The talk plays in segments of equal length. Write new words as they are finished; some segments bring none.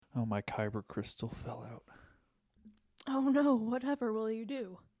Oh, my kyber crystal fell out. Oh no, whatever will you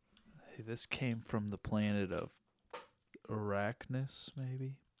do? Hey, this came from the planet of Arachnus,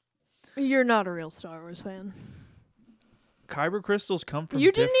 maybe? You're not a real Star Wars fan. Kyber crystals come from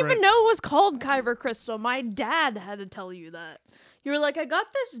You didn't different... even know it was called Kyber Crystal. My dad had to tell you that. You were like, I got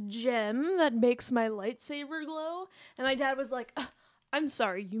this gem that makes my lightsaber glow. And my dad was like, I'm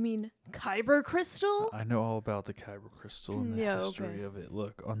sorry, you mean Kyber Crystal? I know all about the kyber crystal and the Yeah, history okay. of it.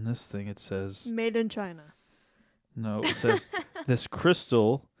 Look, on this thing it says... Made in China. No, it says, this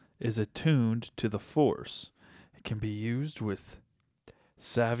crystal is attuned to the Force. It can be used with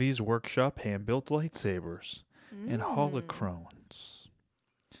Savvy's Workshop hand-built lightsabers and holocrons.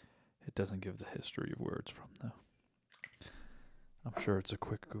 It doesn't give the history of where it's from, though. I'm sure it's a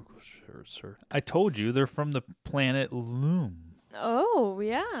quick Google search. I told you they're from the planet Loom. Oh,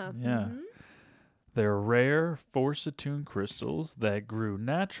 yeah. Yeah. Mhm. They're rare, Force-attuned crystals that grew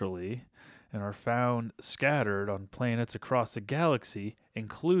naturally and are found scattered on planets across the galaxy,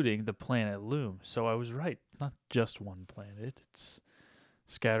 including the planet Loom. So I was right. Not just one planet. It's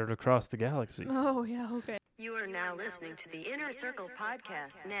scattered across the galaxy. Oh, yeah, okay. You are now listening to the Inner Circle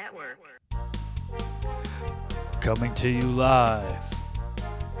Podcast Network. Coming to you live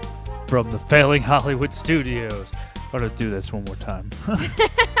from the Failing Hollywood Studios. I'm going to do this one more time.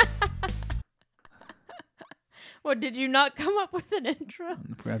 What, did you not come up with an intro?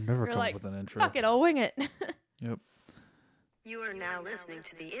 I've never You're come like, up with an intro. Fuck it, I'll wing it. Yep. You are now listening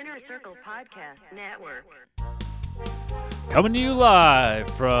to the Inner Circle Podcast Network. Coming to you live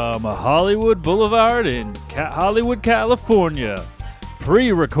from Hollywood Boulevard in Hollywood, California.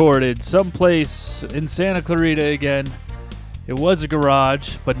 Pre-recorded someplace in Santa Clarita again. It was a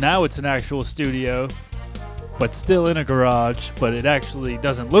garage, but now it's an actual studio. But still in a garage, but it actually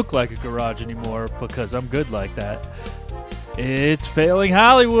doesn't look like a garage anymore because I'm good like that. It's Failing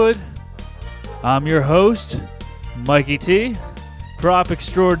Hollywood. I'm your host, Mikey T, prop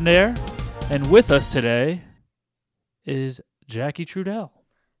extraordinaire, and with us today is Jackie Trudell,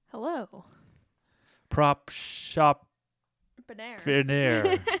 Hello. prop shop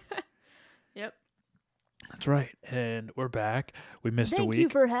Benair. Yep. That's right, and we're back. We missed a week. Thank you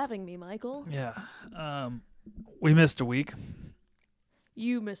for having me, Michael. Yeah. We missed a week.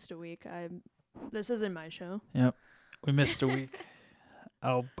 You missed a week. This isn't my show. Yep. We missed a week.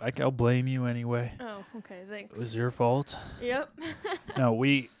 I'll blame you anyway. Oh, okay, thanks. It was your fault. Yep. No,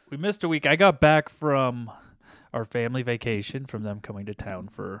 we missed a week. I got back from our family vacation from them coming to town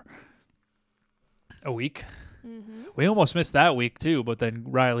for a week. Mm-hmm. We almost missed that week too, but then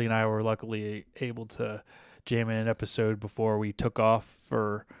Riley and I were luckily able to jam in an episode before we took off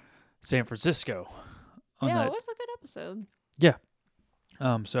for San Francisco. Yeah, it was a good episode. Yeah.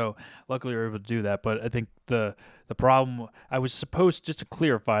 So luckily we were able to do that, but I think the problem, I was supposed, just to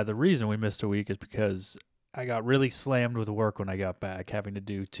clarify, the reason we missed a week is because I got really slammed with work when I got back, having to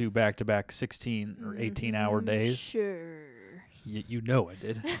do 2 back-to-back 16 or 18-hour days. Sure. You know I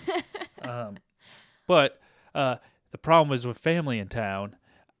did. But the problem was with family in town,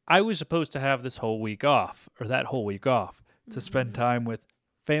 I was supposed to have this whole week off, or that whole week off, to spend time with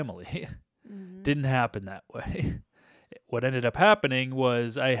family. Didn't happen that way. What ended up happening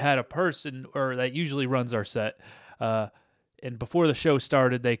was I had a person that usually runs our set, and before the show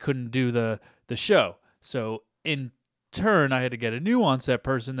started, they couldn't do the show. So in turn, I had to get a new on-set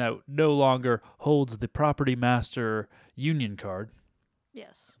person that no longer holds the property master union card,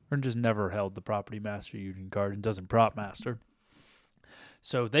 Yes. or just never held the property master union card and doesn't prop master.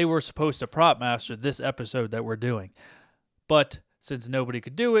 So they were supposed to prop master this episode that we're doing. But since nobody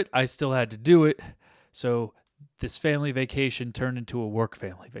could do it, I still had to do it. So this family vacation turned into a work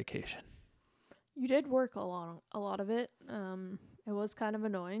family vacation. You did work a lot of it. It was kind of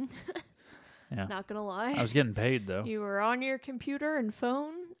annoying. Yeah. Not gonna lie. I was getting paid, though. You were on your computer and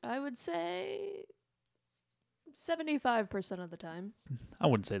phone, I would say 75% of the time. I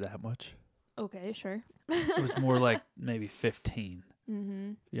wouldn't say that much. Okay, sure. It was more like maybe 15.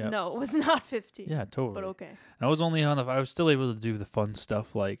 Mm-hmm. Yeah. No, it was not 15. Yeah, totally. But okay. And I was only I was still able to do the fun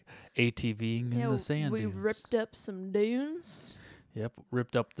stuff like ATVing in the sand we dunes. ripped up some dunes. Yep,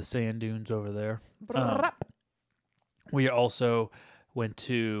 ripped up the sand dunes over there. Brrrr. We also went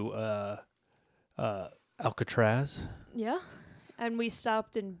to Alcatraz. Yeah. And we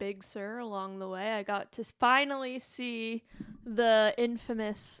stopped in Big Sur along the way. I got to finally see the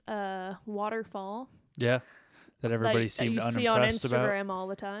infamous waterfall Yeah, that everybody that seemed you see on unimpressed about. Instagram all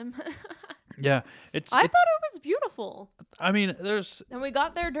the time. Yeah, I thought it was beautiful. I mean, And we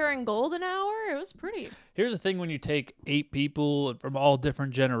got there during golden hour. It was pretty. here's the thing: when you take 8 people from all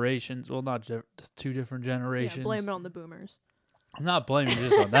different generations, well, not just 2 different generations. Yeah, blame it on the boomers. I'm not blaming you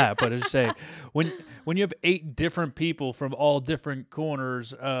just on that, but it's just saying when you have 8 different people from all different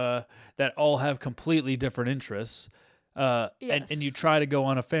corners that all have completely different interests, and you Yes. try to go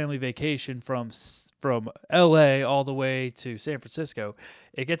on a family vacation from LA all the way to San Francisco,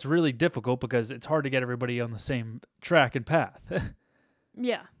 it gets really difficult because it's hard to get everybody on the same track and path.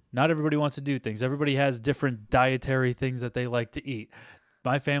 Yeah. Not everybody wants to do things. Everybody has different dietary things that they like to eat.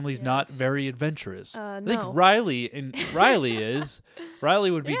 My family's not Yes. very adventurous. I think No. Riley is.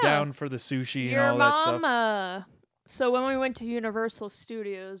 Riley would be Yeah. down for the sushi and Your all that stuff. mom, so when we went to Universal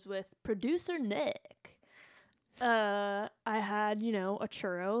Studios with producer Nick, I had, a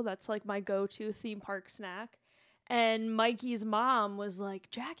churro. That's like my go-to theme park snack. And Mikey's mom was like,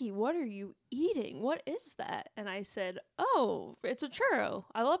 Jackie, what are you eating? What is that? And I said, oh, it's a churro.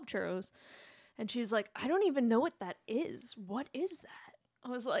 I love churros. And she's like, I don't even know what that is. What is that? I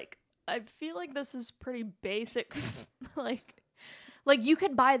was like, I feel like this is pretty basic. like you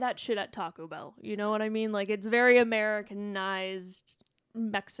could buy that shit at Taco Bell. You know what I mean? Like, it's very Americanized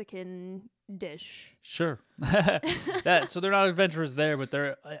Mexican dish. Sure. So they're not adventurous there, but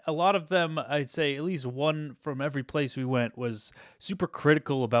they're a lot of them, I'd say at least one from every place we went was super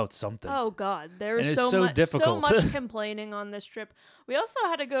critical about something. Oh God, there And was it's so so much, difficult. so much complaining on this trip. We also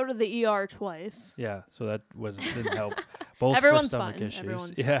had to go to the ER twice. Yeah, so that didn't help. Both Everyone's for stomach fine. issues.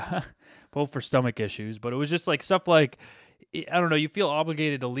 Everyone's Yeah, both for stomach issues. But it was just like stuff like, I don't know, you feel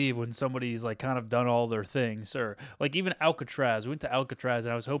obligated to leave when somebody's like kind of done all their things. Or like even Alcatraz. We went to Alcatraz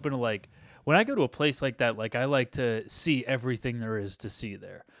and I was hoping to like, when I go to a place like that, like I like to see everything there is to see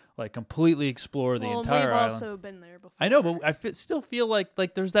there. Like completely explore the entire we've island. also been there before. I know, but I still feel like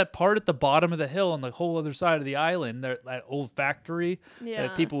there's that part at the bottom of the hill on the whole other side of the island, that old factory Yeah.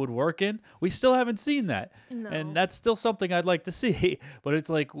 that people would work in. We still haven't seen that. No. And that's still something I'd like to see. But it's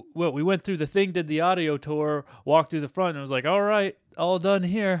like, well, we went through the thing, did the audio tour, walked through the front, and it was like, all right, all done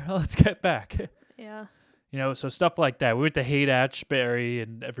here. Let's get back. Yeah. So stuff like that. We went to Haight-Ashbury,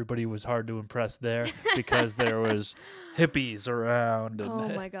 and everybody was hard to impress there because there was hippies around. And Oh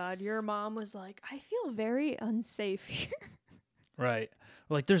my God, your mom was like, I feel very unsafe here. right.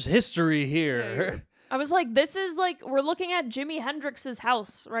 Like, there's history here. I was like, this is like, we're looking at Jimi Hendrix's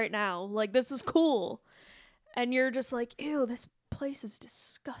house right now. Like, this is cool. And you're just like, ew, this place is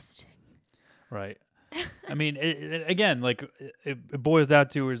disgusting. Right. I mean, again, like it boils down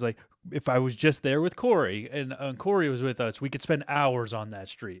to is like if I was just there with Corey and Corey was with us, we could spend hours on that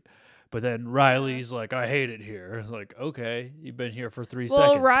street. But then Riley's like, I hate it here. It's like, okay, you've been here for 3 Well,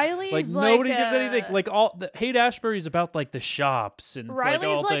 seconds. Riley's like like nobody gives anything. Like all the Haight-Ashbury is about like the shops and it's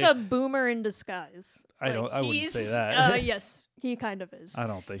Riley's all like day. a boomer in disguise. I wouldn't say that. Yes, he kind of is. I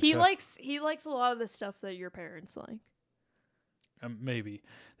don't think He so. likes a lot of the stuff that your parents like. Maybe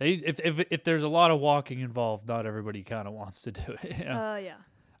if there's a lot of walking involved, not everybody kind of wants to do it. Yeah.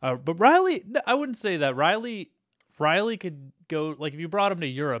 But Riley, no, I wouldn't say that. Riley could go, like, if you brought him to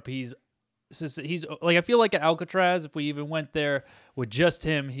Europe, he's like, I feel like at Alcatraz, if we even went there with just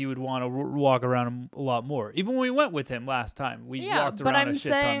him, he would want to walk around a lot more. Even when we went with him last time, we walked around but I'm a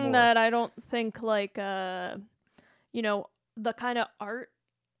shit ton saying more. that I don't think like the kind of art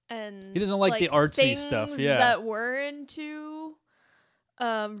and He doesn't like the artsy stuff, things yeah. that we're into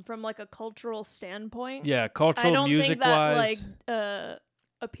from like a cultural standpoint. Yeah, I cultural, don't music think that wise.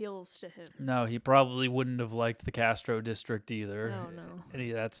 appeals to him. No, he probably wouldn't have liked the Castro district either. No. Any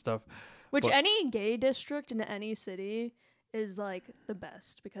of that stuff. Which But- any gay district in any city is like the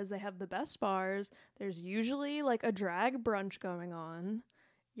best because they have the best bars. There's usually like a drag brunch going on.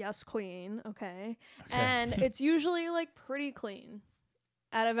 Yes, queen. Okay. And it's usually like pretty clean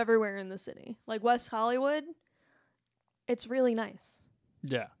out of everywhere in the city. Like West Hollywood, it's really nice.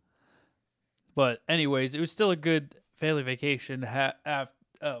 Yeah. But anyways, it was still a good family vacation.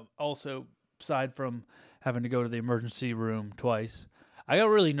 Also, aside from having to go to the emergency room twice, I got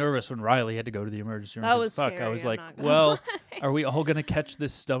really nervous when Riley had to go to the emergency room. That 'cause was fuck, scary, I was I'm like, not gonna well, lie. are we all gonna catch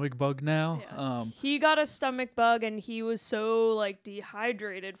this stomach bug now? Yeah. He got a stomach bug and he was so like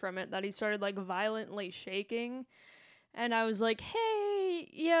dehydrated from it that he started like violently shaking. And I was like, hey,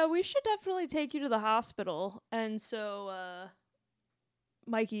 yeah, we should definitely take you to the hospital. And so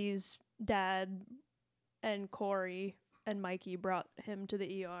Mikey's dad and Corey and Mikey brought him to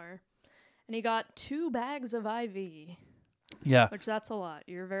the ER. And he got 2 bags of IV, Yeah. which that's a lot.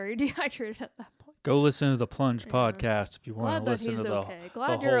 You're very dehydrated at that point. Go listen to the Plunge Yeah. podcast if you want Glad to that listen he's to the okay.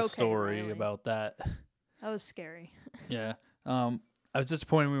 Glad whole you're okay, story Riley. about that. That was scary. Yeah. I was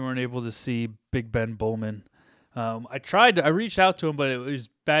disappointed we weren't able to see Big Ben Bowman. I reached out to him, but it was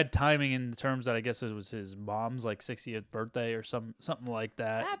bad timing in terms that I guess it was his mom's like 60th birthday or something like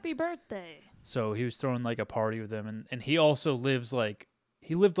that. Happy birthday. So he was throwing like a party with them, and he also lived like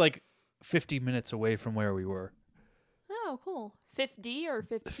 50 minutes away from where we were. Oh, cool. 50 or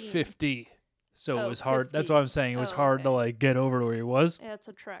 15? 50. So it Oh, was hard. 50. That's what I'm saying. It was Oh, hard to okay. like get over to where he was. Yeah, it's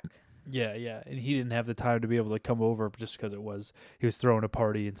a trek. Yeah, yeah. And he didn't have the time to be able to come over just because he was throwing a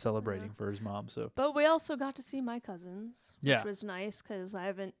party and celebrating for his mom. So But we also got to see my cousins, Yeah. which was nice because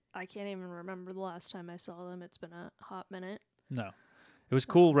I can't even remember the last time I saw them. It's been a hot minute. no, it was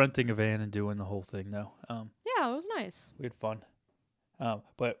cool renting a van and doing the whole thing though. Yeah, it was nice. We had fun.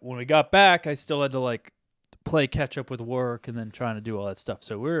 But when we got back, I still had to like play catch up with work and then trying to do all that stuff.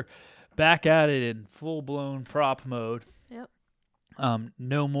 So we're back at it in full blown prop mode. Yep.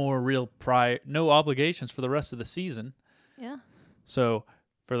 No more no obligations for the rest of the season. Yeah. So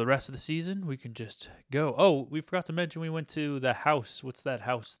for the rest of the season, we can just go. Oh, we forgot to mention we went to the house. What's that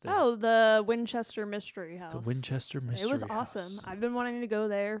house thing? Oh, the Winchester Mystery House. The Winchester Mystery It was House. awesome. I've been wanting to go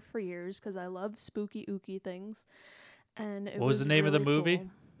there for years because I love spooky, ooky things. And it What was the name of the really movie?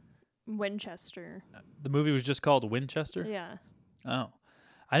 cool. Winchester. The movie was just called Winchester? Yeah. Oh.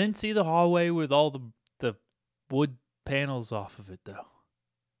 I didn't see the hallway with all the wood panels off of it, though.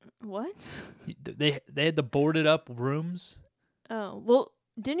 What? They had the boarded up rooms. Oh, well,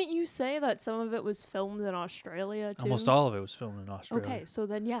 didn't you say that some of it was filmed in Australia too? Almost all of it was filmed in Australia. Okay, so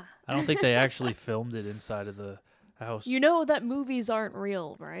then yeah. I don't think they actually filmed it inside of the house. You know that movies aren't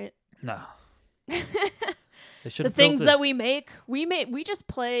real, right? No. They should The have things that we just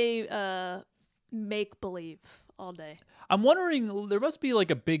play make believe all day. I'm wondering, there must be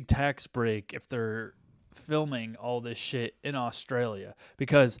like a big tax break if they're filming all this shit in Australia,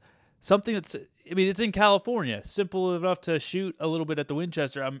 because something it's in California, simple enough to shoot a little bit at the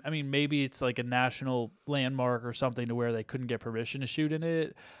Winchester. I mean, maybe it's like a national landmark or something to where they couldn't get permission to shoot in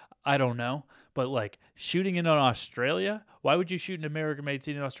it. I don't know. But like shooting it in Australia, why would you shoot an American-made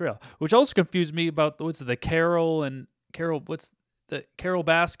scene in Australia? Which also confused me about the Carol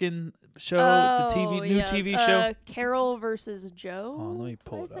Baskin show, the new TV show. Carol versus Joe. Oh, let me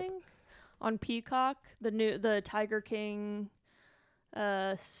pull it up. On Peacock, the Tiger King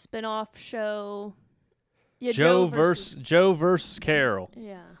spin-off show. Yeah, Joe versus Carol.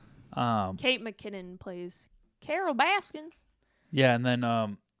 Yeah. Kate McKinnon plays Carol Baskins. Yeah, and then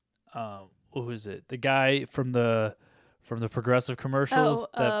what was it? The guy from the Progressive commercials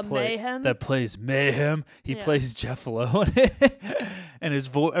Mayhem? that plays Mayhem. He Yeah. plays Jeff Lowe, and his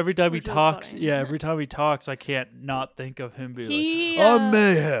voice every time Which he was talks. funny. Yeah, every time he talks, I can't not think of him being He, like, "I'm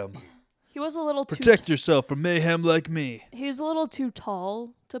Mayhem. He was a little Protect yourself from mayhem like me." He was a little too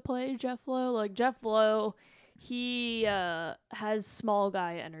tall to play Jeff Lowe. Like Jeff Lowe, he has small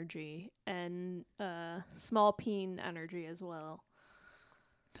guy energy and small peen energy as well.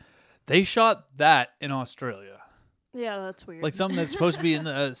 They shot that in Australia, Yeah, that's weird. like something that's supposed to be in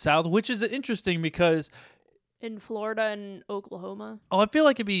the South, which is interesting because in Florida and Oklahoma. I feel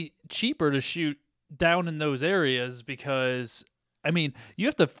like it'd be cheaper to shoot down in those areas because, I mean, you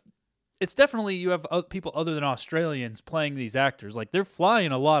have to. It's definitely you have people other than Australians playing these actors. Like they're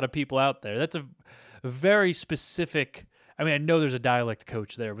flying a lot of people out there. That's a very specific. I mean, I know there's a dialect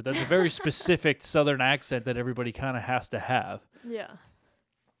coach there, but that's a very specific Southern accent that everybody kind of has to have. Yeah.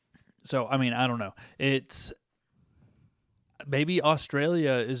 So, I mean, I don't know. It's maybe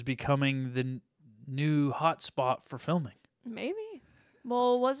Australia is becoming the new hotspot for filming. Maybe.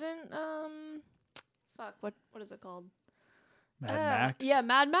 Well, wasn't what is it called? Mad Max. Yeah,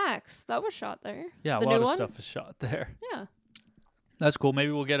 Mad Max. That was shot there. Yeah, The a lot new of one? stuff is shot there. Yeah. That's cool.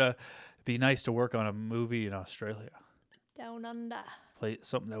 Maybe we'll it'd be nice to work on a movie in Australia. Down under. Play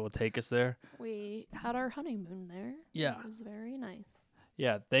something that will take us there. We had our honeymoon there. Yeah. It was very nice.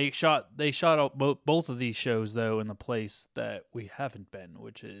 Yeah, they shot out both of these shows though in the place that we haven't been,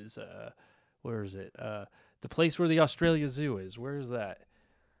 which is where is it? The place where the Australia Zoo is. Where is that?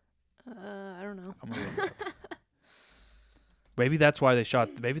 I don't know. I'm gonna look it up. Maybe that's why they shot.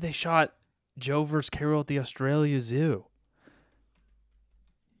 Maybe they shot Joe vs. Carol at the Australia Zoo.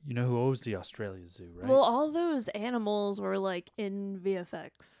 You know who owns the Australia Zoo, right? Well, all those animals were like in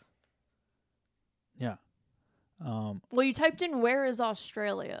VFX. Yeah. Well, you typed in "Where is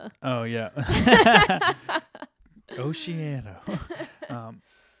Australia?" Oh yeah. Oceano.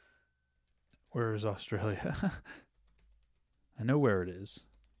 Where is Australia? I know where it is.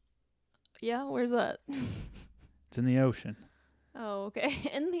 Yeah, where's that? It's in the ocean. Oh, okay.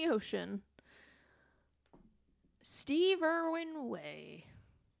 In the ocean. Steve Irwin Way.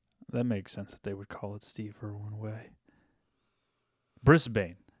 That makes sense that they would call it Steve Irwin Way.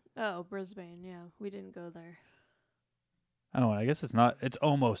 Brisbane. Oh, Brisbane. Yeah, we didn't go there. Oh, and I guess it's not. It's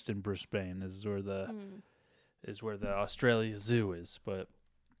almost in Brisbane. Is where the Australia Zoo is. But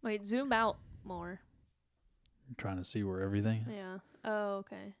Wait, zoom out. more. I'm trying to see where everything is. Yeah. Oh,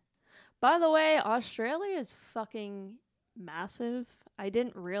 okay. By the way, Australia is fucking massive. I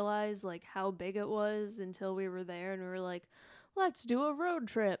didn't realize like how big it was until we were there and we were like, let's do a road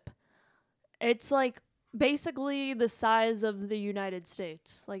trip. It's like basically the size of the United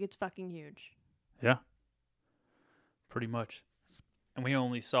States. Like it's fucking huge. Yeah. Pretty much. And we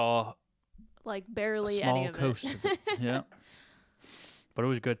only saw Like a barely small any of coast it. of it. Yeah. But it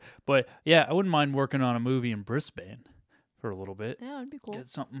was good. But yeah, I wouldn't mind working on a movie in Brisbane for a little bit. Yeah, it'd be cool. Get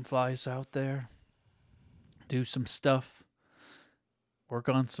something, fly us out there. Do some stuff. Work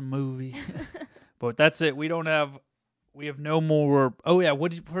on some movie. But that's it. We have no more. Oh yeah,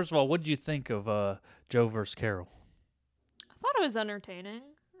 first of all, what did you think of Joe vs. Carol? I thought it was entertaining.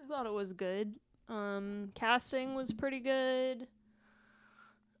 I thought it was good. Casting was pretty good.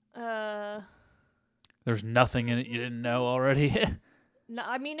 There's nothing in it you didn't know already. No,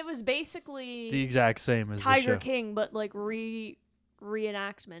 I mean it was basically The exact same as Tiger the show. King, but like reenactment.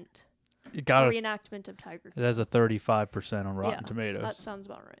 It got Reenactment of Tiger it King. has a 35% on Rotten Yeah, Tomatoes. That sounds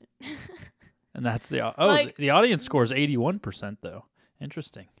about right. And that's the Like- the audience score is 81% though.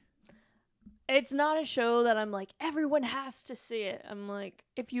 Interesting. It's not a show that I'm like, everyone has to see it. I'm like,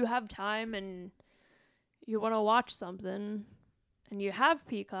 if you have time and you want to watch something and you have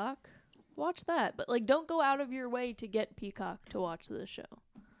Peacock, watch that. But like, don't go out of your way to get Peacock to watch this show.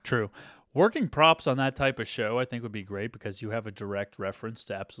 True. Working props on that type of show I think would be great because you have a direct reference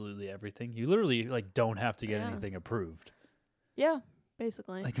to absolutely everything. You literally like don't have to get Yeah. anything approved. Yeah,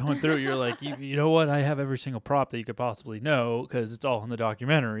 basically. Like going through, you're like, you know what? I have every single prop that you could possibly know because it's all in the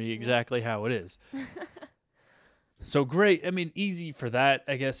documentary exactly how it is. So great. I mean, easy for that.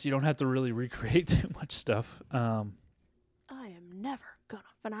 I guess you don't have to really recreate too much stuff. I am never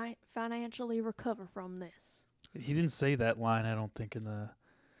gonna financially recover from this. He didn't say that line, I don't think, in the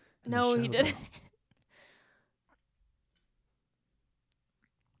No, he show, didn't.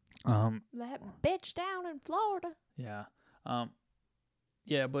 though. That bitch down in Florida. Yeah.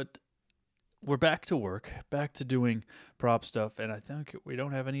 Yeah, but we're back to work, back to doing prop stuff, and I think we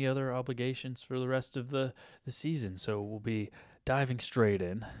don't have any other obligations for the rest of the season, so we'll be diving straight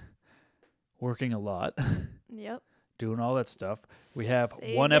in, working a lot, Yep. doing all that stuff. We have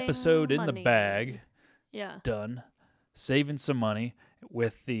one episode Saving in the money. bag, Yeah. done, saving some money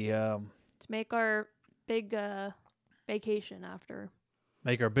with the To make our big vacation after.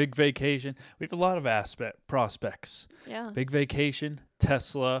 make our big vacation. We have a lot of prospects. Yeah. Big vacation,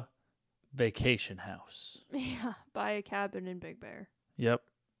 Tesla, vacation house. Yeah. Buy a cabin in Big Bear. Yep.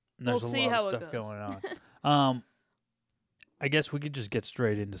 And there's We'll a see lot of how it stuff goes. going on. I guess we could just get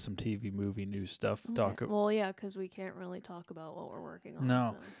straight into some TV movie news stuff. Talk. Well, yeah, because we can't really talk about what we're working on.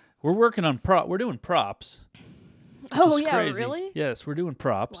 No. so. We're working on we're doing props. which Oh, is yeah, crazy. really? Yes, we're doing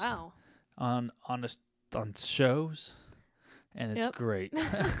props Wow. on shows, and it's Yep. great.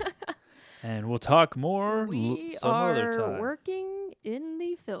 And we'll talk more We some other are time. working in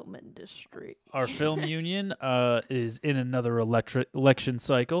the film industry. Our film union is in another election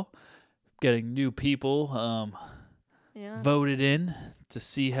cycle, getting new people Yeah. voted in to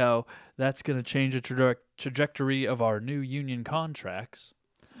see how that's going to change the trajectory of our new union contracts.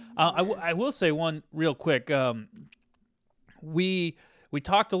 I will say one real quick. We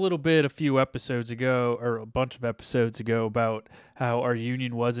talked a little bit a few episodes ago, or a bunch of episodes ago, about how our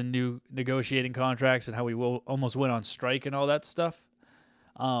union was in new negotiating contracts and how we almost went on strike and all that stuff.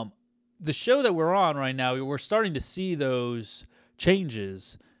 The show that we're on right now, we're starting to see those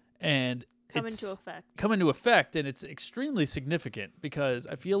changes and Come into effect. and it's extremely significant because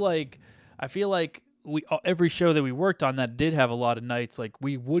I feel like we every show that we worked on that did have a lot of nights, like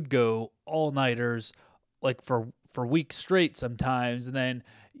we would go all-nighters like for weeks straight sometimes, and then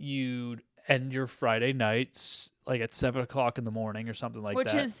you'd end your Friday nights like at 7:00 in the morning or something like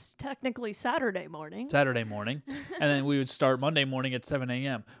Which that. is technically Saturday morning. Saturday morning, and then we would start Monday morning at 7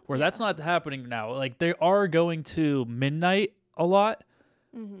 a.m. Where that's not happening now. Like they are going to midnight a lot,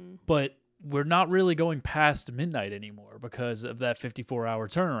 but we're not really going past midnight anymore because of that 54-hour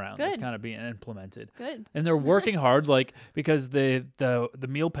turnaround that's Good. kind of being implemented. Good. And they're working hard, like because the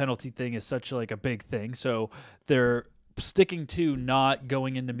meal penalty thing is such like a big thing, so they're sticking to not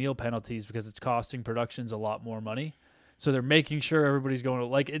going into meal penalties because it's costing productions a lot more money. So they're making sure everybody's going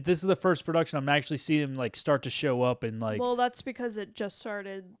to this is the first production I'm actually seeing them like start to show up and like Well, that's because it just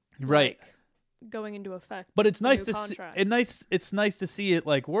started Right. like, going into effect. But it's the nice new to see contract. it's nice to see it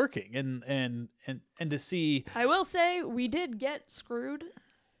like working and to see I will say we did get screwed.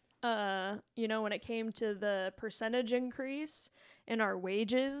 When it came to the percentage increase in our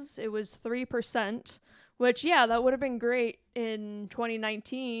wages, it was 3%, which that would have been great in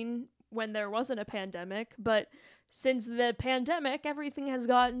 2019 when there wasn't a pandemic, but since the pandemic, everything has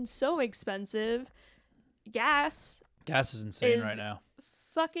gotten so expensive. Gas Gas is insane is right now.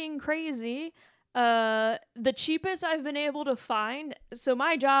 fucking crazy. The cheapest I've been able to find. So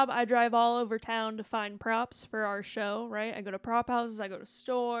my job, I drive all over town to find props for our show, right? I go to prop houses, I go to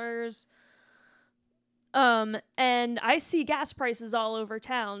stores. And I see gas prices all over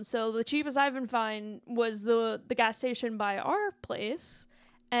town. So the cheapest I've been find was the gas station by our place,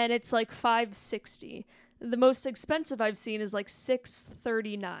 and it's like $5.60. The most expensive I've seen is like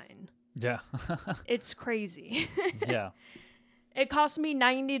 $6.39. Yeah. It's crazy. Yeah. It cost me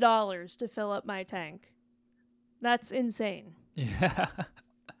 $90 to fill up my tank. That's insane. Yeah.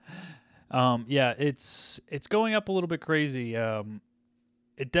 Yeah, it's going up a little bit crazy.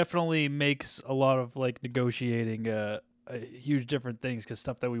 It definitely makes a lot of like negotiating huge different things, because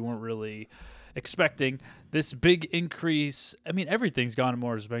stuff that we weren't really expecting. This big increase. I mean, everything's gone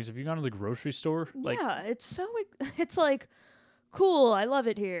more expensive. You've gone to the grocery store. Like, Yeah, it's like cool. I love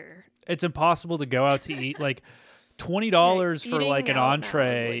it here. it's impossible to go out to eat. Like $20 for Eating like an out now is,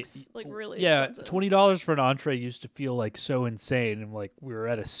 entree. like really Yeah, expensive. $20 for an entree used to feel like so insane, and like we were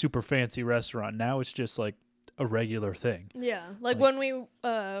at a super fancy restaurant. Now it's just like a regular thing. Yeah, like when we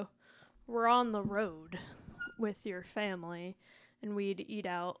were on the road with your family and we'd eat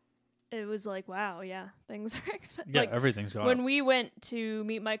out, it was like, wow, yeah, things are expensive. Yeah, Like everything's gone when up. we went to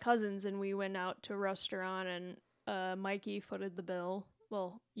meet my cousins and we went out to a restaurant and Mikey footed the bill.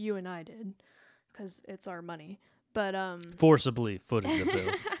 Well, you and I did, because it's our money. But Forcibly footing the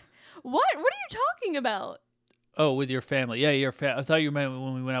bill. what are you talking about? Oh, with your family. Yeah, your I thought you meant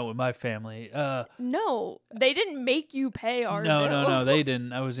when we went out with my family. No, they didn't make you pay our bill. No, they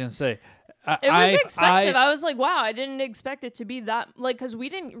didn't. I was going to say. It was expensive. I was like, wow, I didn't expect it to be that, like, because we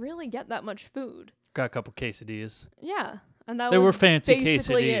didn't really get that much food. Got a couple quesadillas. Yeah, and that They was were fancy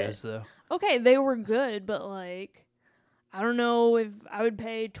basically quesadillas, it. though. Okay, they were good, but like, I don't know if I would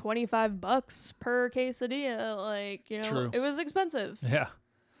pay $25 per quesadilla. Like, you know, True. it was expensive. Yeah.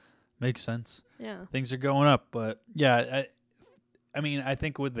 Makes sense. Yeah. Things are going up, but yeah, I mean, I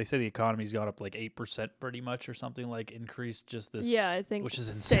think what they say the economy's gone up like 8% pretty much, or something, like increased just this. Yeah, I think which is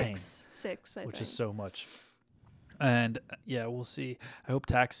insane. Six. I Which think. is so much. And yeah, we'll see. I hope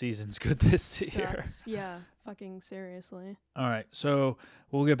tax season's good this year. Sucks. Yeah, fucking seriously. All right, so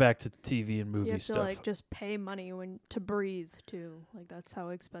we'll get back to TV and movie You have stuff. to like just pay money to breathe too. Like that's how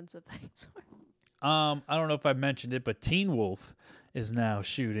expensive things are. I don't know if I mentioned it, but Teen Wolf is now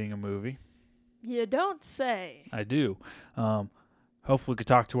shooting a movie. You don't say. I do. Hopefully we could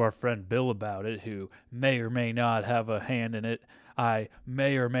talk to our friend Bill about it, who may or may not have a hand in it. I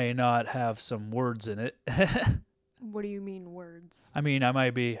may or may not have some words in it. What do you mean words? I mean, I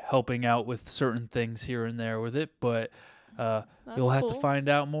might be helping out with certain things here and there with it, but you'll have to cool. find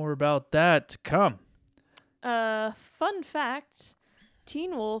out more about that to come. Fun fact,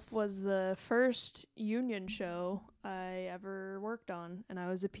 Teen Wolf was the first union show I ever worked on, and I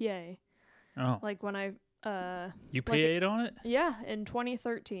was a PA. Oh, Like when I you like- PA'd on it? yeah, in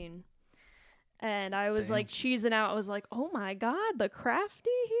 2013. And I was Damn. like cheesing out. I was like, "Oh my god, the crafty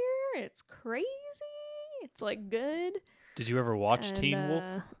here. It's crazy. It's like good." Did you ever watch And, Teen Wolf?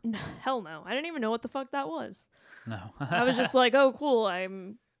 No, hell no. I didn't even know what the fuck that was. No. I was just like, "Oh, cool.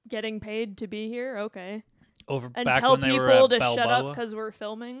 I'm getting paid to be here. Okay." Over And back tell when they were people at to Balboa? shut up because we're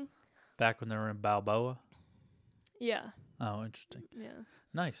filming. Back when they were in Balboa? Yeah. Oh, interesting. Yeah.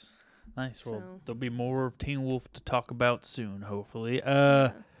 Nice. Well, So- there'll be more of Teen Wolf to talk about soon, hopefully.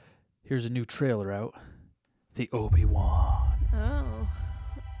 Yeah. Here's a new trailer out. The Obi-Wan. Oh.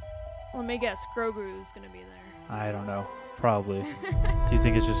 Let me guess. Grogu's gonna be there. I don't know. Probably. Do you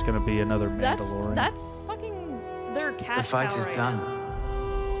think it's just going to be another Mandalorian? That's fucking their cat. The fight cow is right done.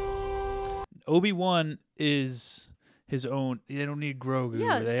 now. Obi-Wan is his own. They don't need Grogu.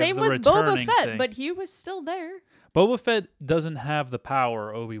 Yeah, They same have the with Boba returning Fett, thing. but he was still there. Boba Fett doesn't have the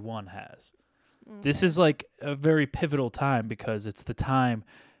power Obi-Wan has. This is like a very pivotal time, because it's the time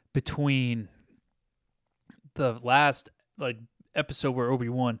between the last like episode where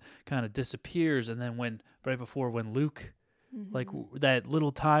Obi-Wan kind of disappears, and then right before when Luke, like that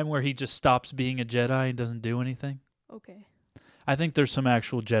little time where he just stops being a Jedi and doesn't do anything. Okay. I think there's some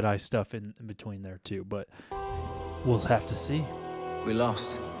actual Jedi stuff in between there too, but we'll have to see. We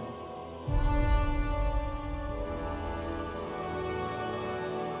lost.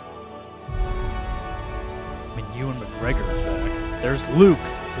 I mean, Ewan McGregor is back. There's Luke,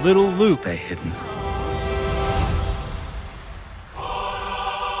 little Luke. Stay hidden.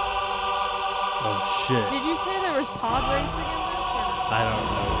 Oh shit! Did you say there was pod racing in this? Or I don't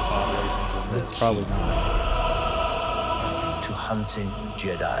know if pod racing's in this. It's probably not. To hunting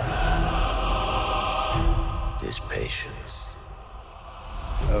Jedi is patience.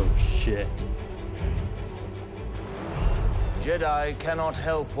 Oh, shit. Jedi cannot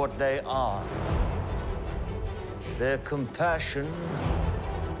help what they are. Their compassion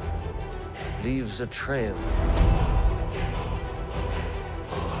leaves a trail.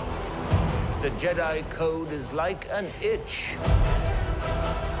 The Jedi Code is like an itch.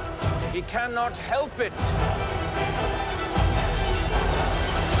 He cannot help it.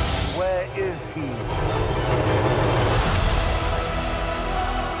 Where is he?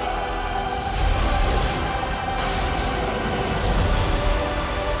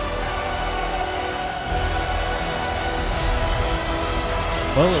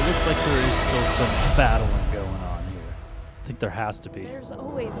 Well, it looks like there is still some battling going on here. I think there has to be. There's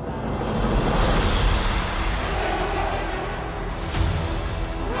always battle.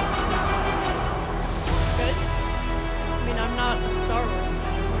 Good. I mean, I'm not a Star Wars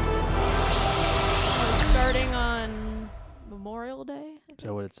fan. It's starting on Memorial Day. Is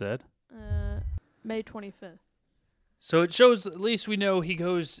that what it said? May 25th. So it shows, at least we know he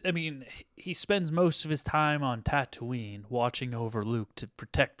goes, I mean, he spends most of his time on Tatooine watching over Luke to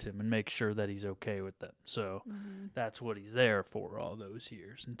protect him and make sure that he's okay with them. So that's what he's there for all those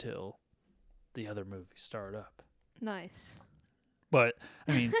years until the other movies start up. Nice. But,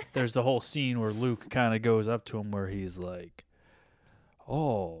 I mean, there's the whole scene where Luke kind of goes up to him where he's like,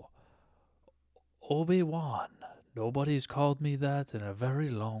 "Oh, Obi-Wan, nobody's called me that in a very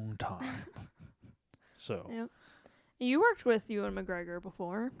long time." So... Yep. You worked with Ewan McGregor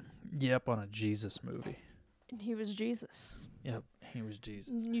before. Yep, on a Jesus movie. And he was Jesus. Yep, he was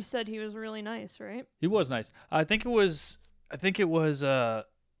Jesus. You said he was really nice, right? He was nice. I think it was a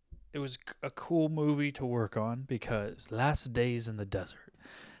cool movie to work on because Last Days in the Desert,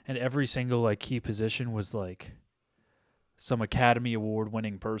 and every single like key position was like some Academy Award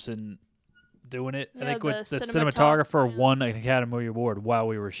winning person doing it. Yeah, I think with the the cinematographer yeah. won an Academy Award while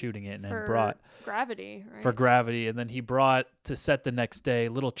we were shooting it, and then brought Gravity, right? for Gravity, and then he brought to set the next day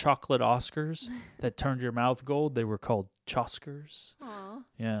little chocolate Oscars that turned your mouth gold. They were called Choskers. Aw.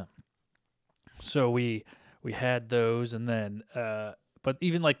 Yeah. So we had those, and then but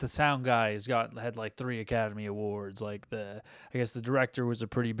even like the sound guy had like 3 Academy Awards. Like I guess the director was a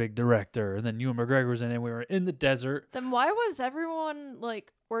pretty big director, and then Ewan McGregor was in it. We were in the desert. Then why was everyone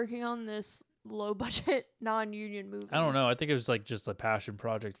like working on this low budget non-union movie? I don't know. I think it was like just a passion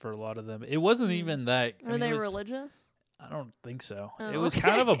project for a lot of them. It wasn't even that. Are they religious? I don't think so. Oh, it was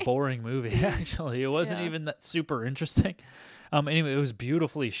kind of a boring movie, actually. It wasn't Yeah. even that super interesting. Anyway, it was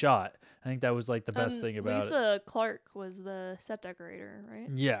beautifully shot. I think that was like the best thing about it. Lisa Clark was the set decorator, right?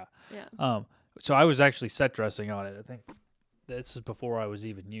 Yeah. Yeah. So I was actually set dressing on it. I think this is before I was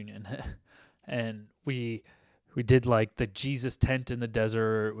even union, and we did like the Jesus tent in the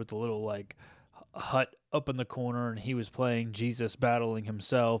desert with the little like hut up in the corner, and he was playing Jesus battling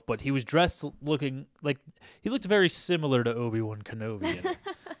himself, but he was dressed looking like he looked very similar to Obi-Wan Kenobi. In it.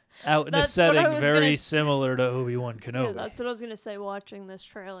 Out in a That's what I setting was very gonna similar to Obi-Wan Kenobi. Yeah, that's what I was gonna say. Watching this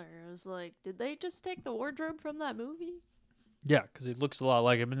trailer, I was like, did they just take the wardrobe from that movie? Yeah, because he looks a lot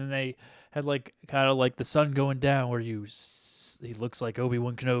like him. And then they had like kind of like the sun going down where he looks like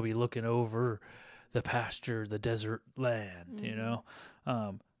Obi-Wan Kenobi looking over the pasture, the desert land, you know?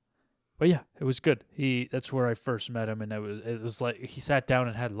 But yeah, it was good. That's where I first met him, and it was like he sat down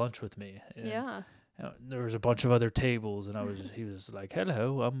and had lunch with me. And, Yeah. there was a bunch of other tables, and he was like,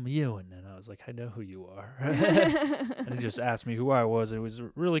 "Hello, I'm Ewan," and I was like, "I know who you are." And he just asked me who I was, and it was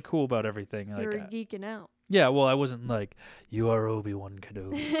really cool about everything. You Like, were geeking out. yeah, well, I wasn't like, "You are Obi-Wan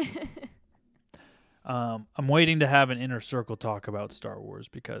Kenobi." I'm waiting to have an inner circle talk about Star Wars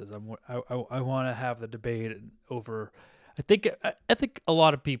because I want to have the debate over. I think a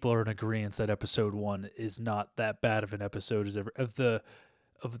lot of people are in agreement that Episode 1 is not that bad of an episode as ever the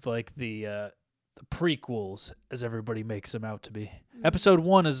prequels as everybody makes them out to be. Episode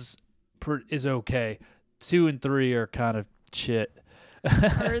 1 is okay. 2 and 3 are kind of shit.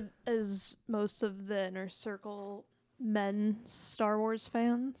 Or as most of the inner circle men Star Wars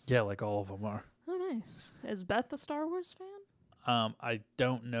fans. Yeah, like all of them are. Oh, nice. Is Beth a Star Wars fan? I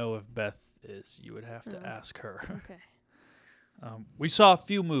don't know if Beth is. You would have to ask her. Okay. We saw a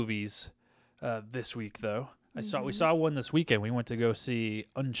few movies this week, though. We saw one this weekend. We went to go see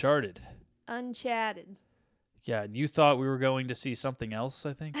Uncharted. Unchatted. Yeah, and you thought we were going to see something else,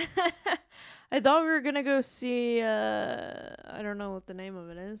 I think? I thought we were gonna go see I don't know what the name of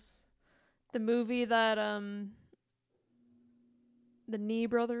it is. The movie that the Nee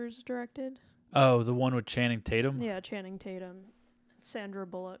brothers directed. Oh, the one with Channing Tatum? Yeah, Channing Tatum. Sandra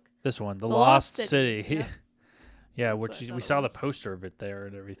Bullock. This one, The The Lost Lost City. City, Yeah, That's what I we thought it saw the was. poster of it there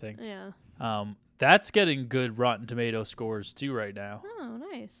and everything. Yeah. That's getting good Rotten Tomato scores too right now. Oh,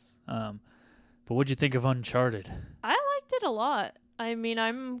 nice. But what'd you think of Uncharted? I liked it a lot. I mean,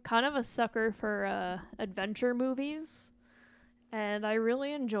 I'm kind of a sucker for adventure movies, and I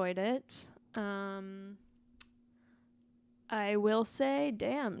really enjoyed it. I will say,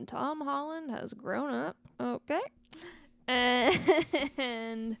 damn, Tom Holland has grown up. Okay.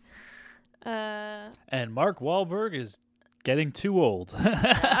 And And Mark Wahlberg is getting too old.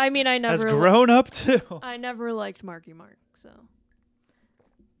 I mean, I Has never grown up too. I never liked Marky Mark, so.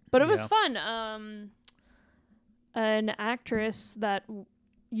 But it was Yeah. fun. An actress that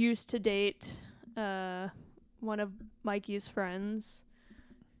used to date one of Mikey's friends,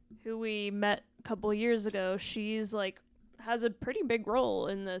 who we met a couple years ago, she's like has a pretty big role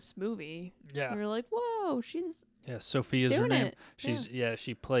in this movie. Yeah. You're like, whoa, she's Yeah, Sophia's her doing name. it. She's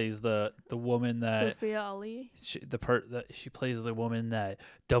she plays the woman that Sophia Ali. she plays the woman that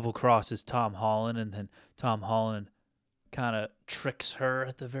double crosses Tom Holland, and then Tom Holland kind of tricks her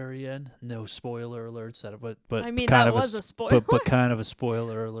at the very end. No spoiler alerts, but I mean, kind that of was a spoiler. but kind of a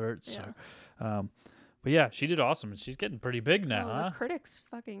spoiler alert. So, Yeah. but yeah, she did awesome, and she's getting pretty big now, Oh, huh? the critics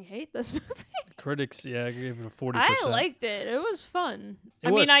fucking hate this movie. Critics, gave it a 40%. I liked it. It was fun. It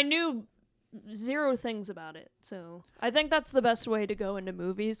I was. mean, I knew zero things about it, so I think that's the best way to go into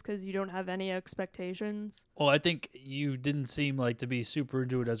movies because you don't have any expectations. Well, I think you didn't seem like to be super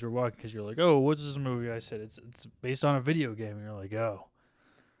into it as we're walking because you're like, "Oh, what's this movie?" I said, "It's based on a video game." And you're like, "Oh,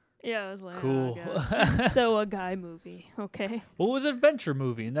 Yeah, I was like, cool." Oh, God. So a guy movie, okay? Well, it was an adventure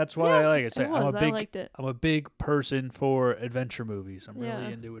movie, and that's why I like it. So it was. I liked it. I'm a big person for adventure movies. I'm Yeah.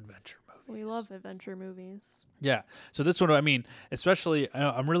 really into adventure movies. We love adventure movies. Yeah. So this one, I mean, especially,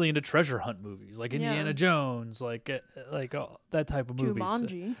 I'm really into treasure hunt movies, like Indiana Yeah. Jones, like that type of movies.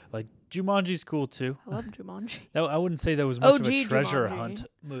 Jumanji. Like Jumanji's cool too. I love Jumanji. I wouldn't say that was much of a OG treasure Jumanji. hunt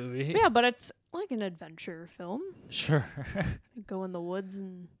movie. Yeah, but it's like an adventure film. Sure. You go in the woods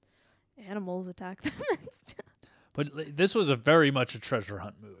and animals attack them. and stuff. But this was a very much a treasure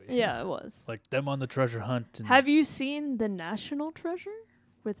hunt movie. Yeah, it was. Like them on the treasure hunt. And, Have you seen The National Treasure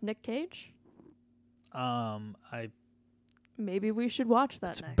with Nick Cage? I Maybe we should watch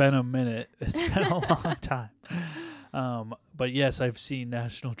that It's next. been a minute. It's been a long time. But yes, I've seen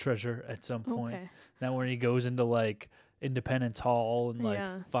National Treasure at some point. Okay. Now when he goes into like Independence Hall and like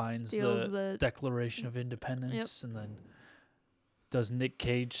Yeah, finds steals the the- Declaration of Independence and then does Nick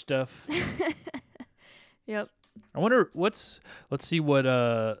Cage stuff. Yep. I wonder let's see what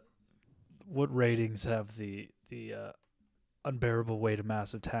ratings have the Unbearable Weight of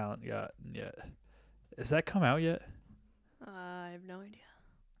Massive Talent gotten yet. Has that come out yet? I have no idea.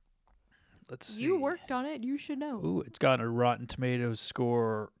 Let's see. You worked on it. You should know. Ooh, it's gotten a Rotten Tomatoes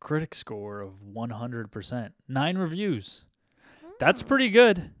critic score of 100%. 9 reviews. That's Oh. pretty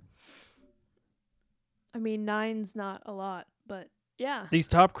good. I mean, 9's not a lot, but yeah. These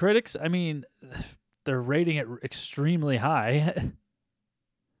top critics, I mean, they're rating it extremely high.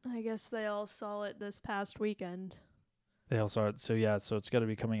 I guess they all saw it this past weekend. They all saw it, so it's got to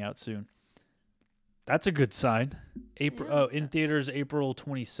be coming out soon. That's a good sign. Yeah. In theaters April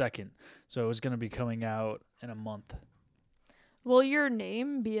 22nd. So it's going to be coming out in a month. Will your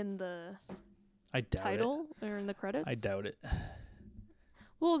name be in the I doubt title or in the credits? it. I doubt it.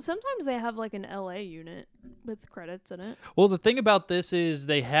 Well, sometimes they have like an LA unit with credits in it. Well, the thing about this is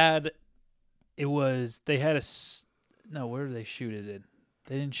where did they shoot it in?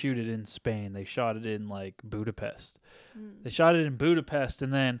 They didn't shoot it in Spain. They shot it in like Budapest. They shot it in Budapest,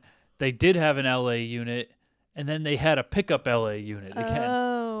 and then they did have an LA unit, and then they had a pickup LA unit again.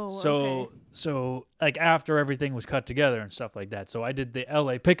 Oh, okay. So like after everything was cut together and stuff like that. So I did the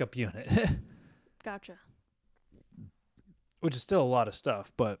LA pickup unit, Gotcha. which is still a lot of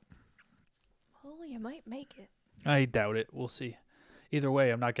stuff, but Well, you might make it. I doubt it. We'll see. Either way,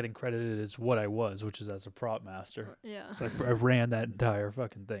 I'm not getting credited as what I was, which is as a prop master. Yeah. So I ran that entire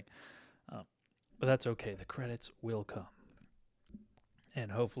fucking thing. But that's okay. The credits will come.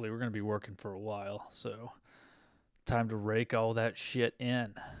 And hopefully we're going to be working for a while. So time to rake all that shit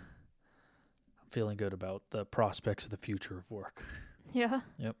in. I'm feeling good about the prospects of the future of work. Yeah.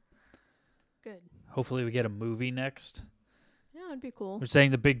 Yep. Good. Hopefully we get a movie next. Yeah, it'd be cool. They're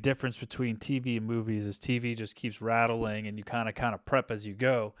saying the big difference between TV and movies is TV just keeps rattling and you kind of prep as you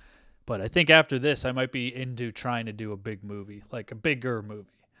go. But I think after this, I might be into trying to do a big movie, like a bigger movie.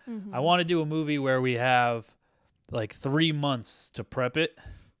 Mm-hmm. I want to do a movie where we have like 3 months to prep it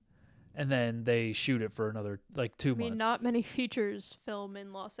and then they shoot it for another like 2 I mean, months. not many features film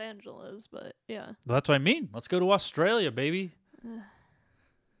in Los Angeles, but yeah. Well, that's what I mean. Let's go to Australia, baby.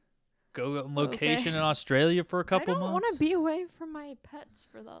 go on location Okay. in Australia for a couple I don't want months. to be away from my pets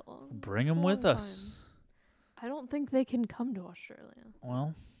for that long. Bring It's a them with long us. time. I don't think they can come to Australia.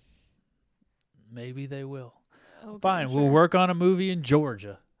 Well, maybe they will. Okay, Fine, we'll sure. work on a movie in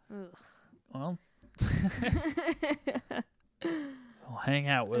Georgia. Ugh. Well, hang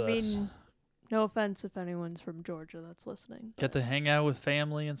out with I us. mean, no offense if anyone's from Georgia that's listening. Get but to hang out with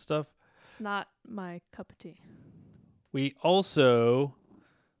family and stuff. It's not my cup of tea. We also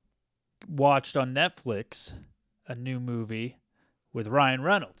watched on Netflix a new movie with Ryan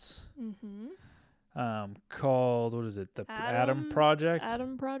Reynolds Mm-hmm. called, what is it? The Adam Adam Project?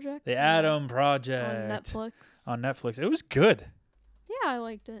 Adam Project? The Yeah. Adam Project. On Netflix. On Netflix. It was good. Yeah, I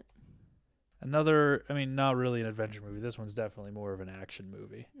liked it. Another, I mean, not really an adventure movie. This one's definitely more of an action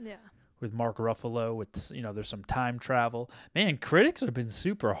movie Yeah. with Mark Ruffalo. With, there's some time travel. Man, critics have been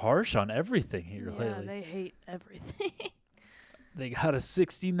super harsh on everything here Yeah, lately. they hate everything. They got a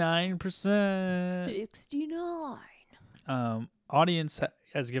 69%. 69. Audience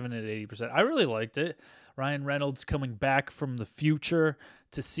has given it 80%. I really liked it. Ryan Reynolds coming back from the future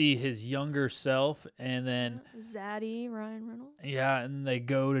to see his younger self, and then Zaddy, Ryan Reynolds. and they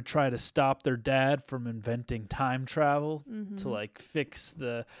go to try to stop their dad from inventing time travel Mm-hmm. to like fix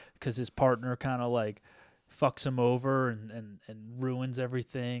because his partner kind of like fucks him over and ruins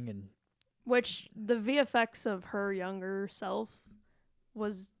everything. And Which the VFX of her younger self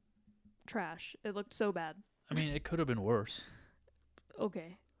was trash. It looked so bad. I mean, it could have been worse.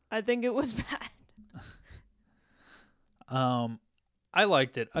 Okay. I think it was bad. I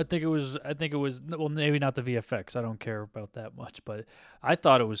liked it. I think it was well, maybe not the VFX. I don't care about that much, but I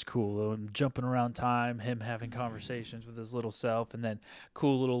thought it was cool. Jumping around time, him having conversations with his little self, and then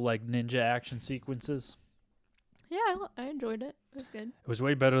cool little like ninja action sequences. Yeah, I enjoyed it. It was good. It was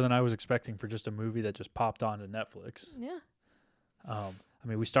way better than I was expecting for just a movie that just popped onto Netflix. Yeah. I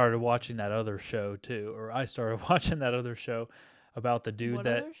mean, we started watching that other show too, or I started watching that other show about the dude What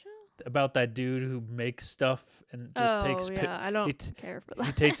that other show? about that dude who makes stuff and just takes I don't he t- care for he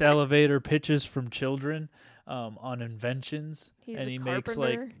that. takes elevator pitches from children on inventions. He's and a he makes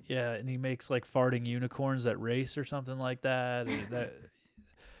like carpenter. and he makes like farting unicorns that race or something like that.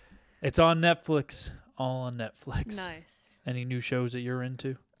 It's on Netflix. All on Netflix. Nice. Any new shows that you're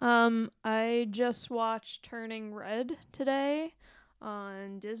into? I just watched Turning Red today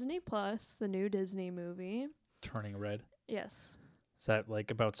on Disney Plus, the new Disney movie. Turning Red. Yes. Is that like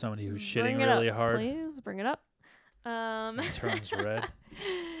about somebody who's Bring shitting it really up, hard Please bring it up. and turns red?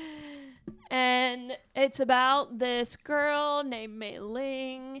 And it's about this girl named Mei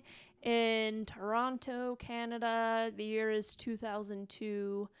Ling in Toronto, Canada. The year is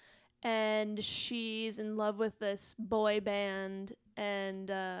 2002. And she's in love with this boy band. And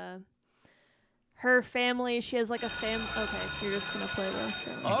her family, she has like a Okay, you're just going to play the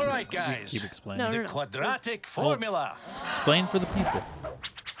show. All right, guys. Keep explaining. No, The no. quadratic formula. Explain for the people.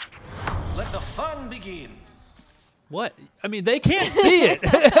 Let the fun begin. What? I mean, they can't see it.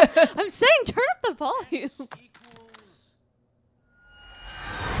 I'm saying turn up the volume.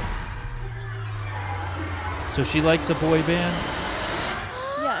 So she likes a boy band?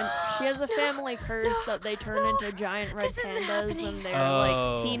 Yeah, and she has a family curse that they turn into giant red pandas when they're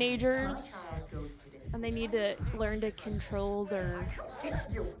like teenagers. And they need to learn to control their...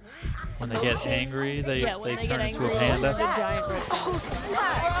 When they get angry, they when they turn get into a angry, panda? the giant red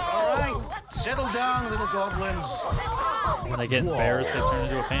pandas. All right, settle down, little goblins. When they get embarrassed, they turn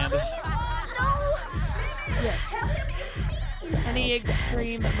into a panda? Yes. Any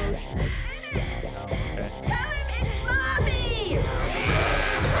extreme emotion. Oh, okay.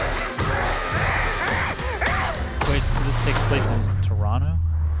 Wait, so this takes place in Toronto?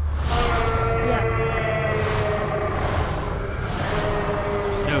 Yeah.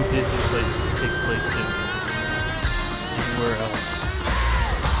 There's no Disney place that takes place anywhere else.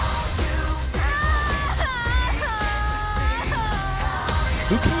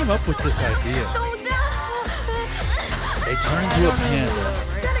 Who came up with this idea? They turn into a panda.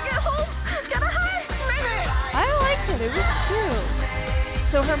 I liked it. It was cute.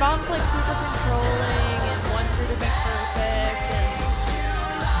 So her mom's like super controlling and wants her to be perfect, and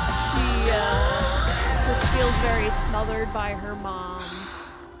she just feels very smothered by her mom.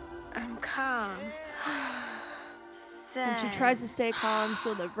 I'm calm. And she tries to stay calm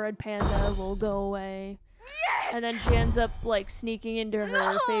so the red panda will go away. And then she ends up like sneaking into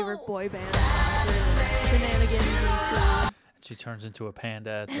her favorite boy band concert, and shenanigans ensue. She turns into a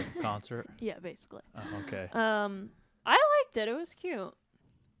panda at the concert. Yeah, basically. Oh, okay. I liked it. It was cute.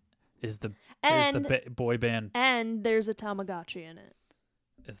 Is the And boy band and there's a Tamagotchi in it.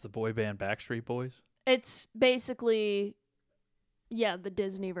 Backstreet Boys? It's basically Yeah, the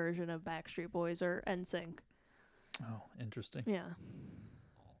Disney version of Backstreet Boys or NSYNC. Oh, interesting. Yeah.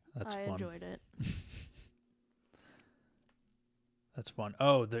 That's I fun. enjoyed it. That's fun.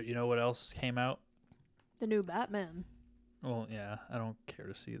 Oh, you know what else came out? The new Batman. Well, yeah, I don't care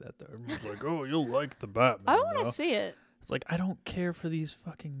to see that though. Everyone's like, "Oh, you'll like the Batman." I want though." to see it. It's like I don't care for these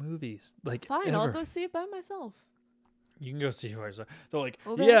fucking movies. Like, Fine, I'll ever. go see it by myself. You can go see yours. They're like,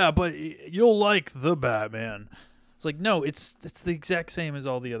 Okay. "Yeah, but you'll like the Batman." It's like, no, it's the exact same as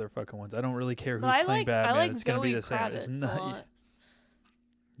all the other fucking ones. I don't really care who's But I playing like Batman. I like It's Zoe gonna be the same. Kravitz It's a not. lot.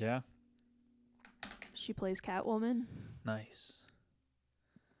 Yeah, She plays Catwoman nice,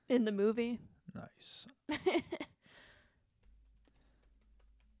 in the movie. nice.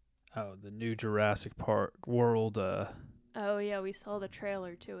 Oh, the new Jurassic Park World Oh yeah, we saw the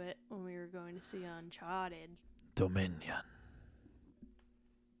trailer to it when we were going to see Uncharted. Dominion.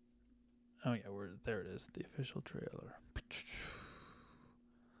 Oh yeah, there it is, the official trailer.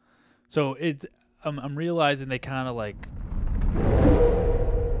 So I'm realizing they kind of like,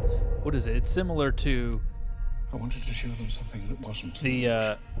 what is it? It's similar to I wanted to show them something that wasn't.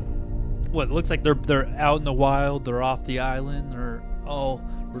 the what it looks like they're out in the wild, they're off the island, they're all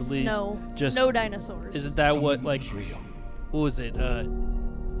released. Snow dinosaurs. Isn't that Something what that like? was real. What was it?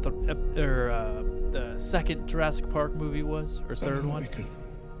 The second Jurassic Park movie was, or third Something one? we could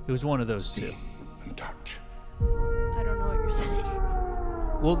It was one of those two. see and touch. I don't know what you're saying.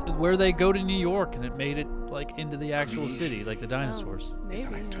 Well, where they go to New York and it made it like into the actual city, like the dinosaurs. It's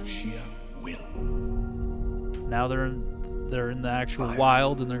an Maybe. act of sheer will. Now they're in the actual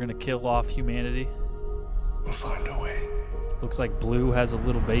wild and they're gonna kill off humanity. We'll find a way. Looks like Blue has a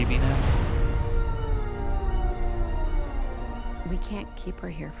little baby now. We can't keep her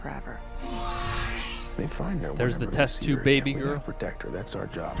here forever. They find her. There's the whenever they test see tube her baby again. We girl. gotta protect her. That's our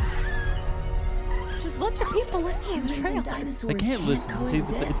job. Just let the people listen to the trailer. They can't listen. See,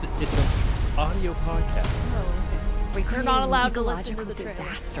 it's an audio podcast. Oh, okay. They're not allowed to listen to the trailer.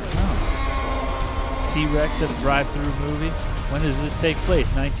 disaster. T-Rex at a drive-through movie. When does this take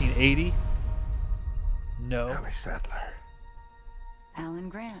place? 1980? No, Ellie Sattler. Alan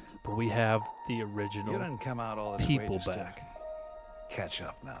Grant. but we have the You original didn't come out all this people way just back. to catch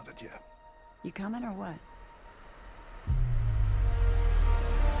up now, did you? You coming or what?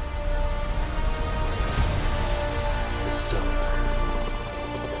 The sun.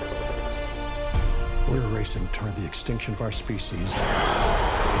 We're racing toward the extinction of our species.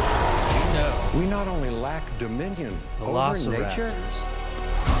 No, We not only lack dominion over nature, Velociraptors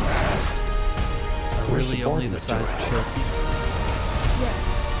are We're really only the subordinate to size of it. turkeys. Yes.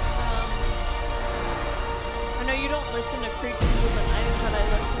 I know you don't listen to Creatures of the Night, but I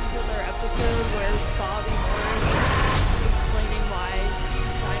listened to their episode where Bobby Morris is explaining why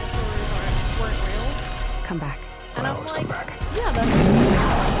dinosaurs weren't real. Come back. And I'm always like, come back. yeah, that makes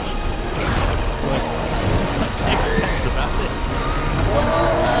sense. Makes sense about it.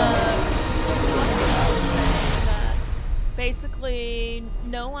 This one was saying that basically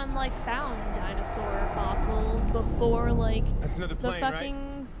no one like found dinosaur fossils before like That's another the plane, right?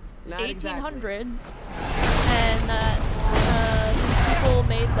 fucking Not 1800s, and that people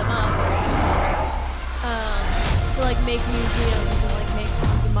made them up to like make museums and like make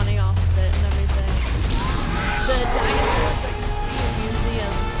tons of money off of it and everything. The dinosaurs that you see in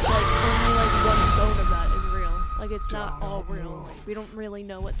museums, like only like one bone of that is real. Like it's not all real. Like, we don't really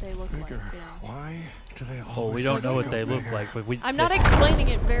know what they look like. You know? why do they Oh, we always don't have know to what go they look bigger? like, but we. I'm not explaining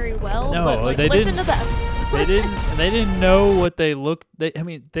it very well, No, but like they listen didn't- to the episode. They didn't know what they look. I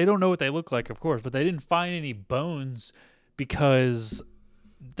mean, they don't know what they look like, of course, but they didn't find any bones because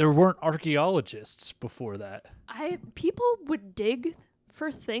there weren't archaeologists before that. People would dig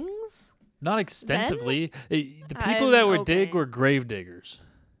for things. Not extensively. The people I'm that would dig okay. were grave diggers.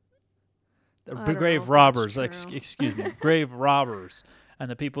 I don't know Grave if that's robbers. true. Excuse me, grave robbers, and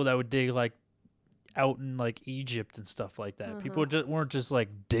the people that would dig like out in like Egypt and stuff like that. People weren't just like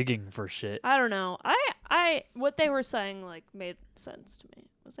digging for shit. I don't know. I what they were saying like made sense to me.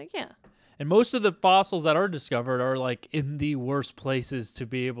 I was like, yeah. And most of the fossils that are discovered are like in the worst places to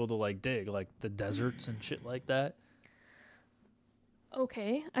be able to like dig, like the deserts and shit like that.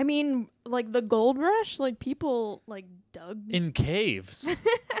 Okay. I mean, like the gold rush, like people like dug. In caves.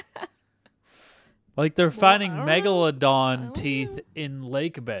 Like they're finding I don't know. I megalodon don't teeth know. in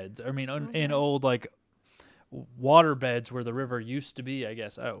lake beds. I mean, in old like water beds where the river used to be, I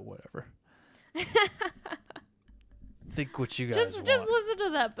guess. Oh, whatever. Think what you guys just want. listen to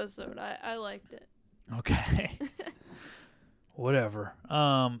the episode. I liked it. Okay. Whatever.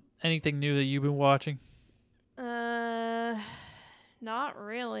 Anything new that you've been watching? Not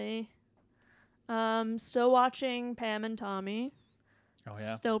really. Still watching Pam and Tommy. Oh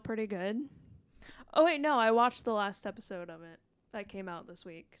yeah. Still pretty good. Oh wait, no, I watched the last episode of it that came out this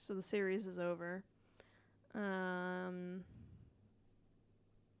week, so the series is over. 90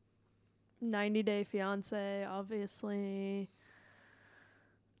 Day Fiancé, obviously.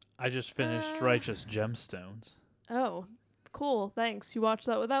 I just finished Righteous Gemstones. Oh, cool. Thanks. You watched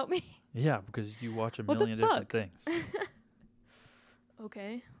that without me? Yeah, because you watch a What the million different fuck? things.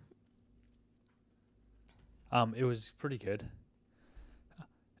 Okay. It was pretty good.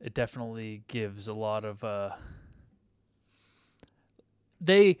 It definitely gives a lot of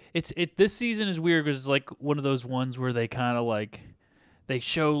this season is weird because it's like one of those ones where they kind of like they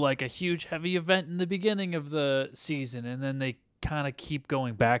show like a huge heavy event in the beginning of the season and then they kind of keep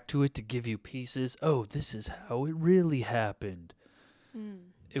going back to it to give you pieces. Oh, this is how it really happened.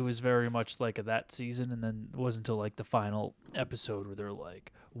 It was very much like that season, and then it wasn't until like the final episode where they're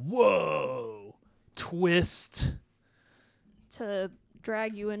like, whoa, twist. To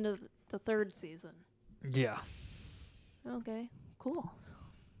drag you into the third season. Yeah. Okay, cool.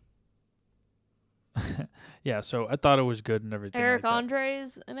 Yeah, so I thought it was good and everything. Eric like that.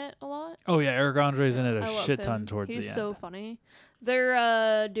 Andre's in it a lot. Oh yeah, Eric Andre's in it a I love shit ton him. towards He's the end. so funny.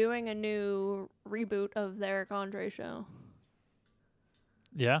 They're doing a new reboot of the Eric Andre show.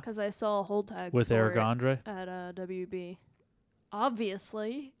 Yeah, Because I saw hold tags with for Eric it Andre. at WB.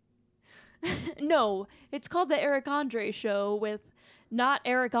 Obviously. No, it's called the Eric Andre show with not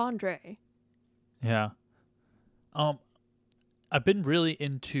Eric Andre. Yeah. I've been really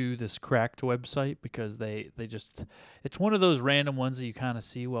into this Cracked website because they just it's one of those random ones that you kind of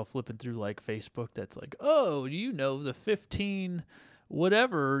see while flipping through like Facebook that's like, "Oh, do you know the 15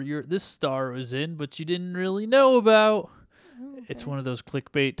 whatever this star was in but you didn't really know about?" It's one of those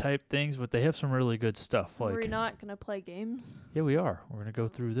clickbait type things, but they have some really good stuff. Like, We're not going to play games? yeah, we are. We're going to go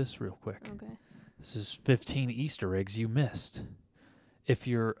through this real quick. Okay. This is 15 Easter eggs you missed if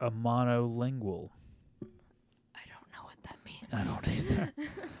you're a monolingual. I don't know what that means. I don't either.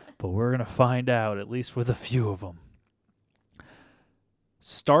 But we're going to find out, at least with a few of them.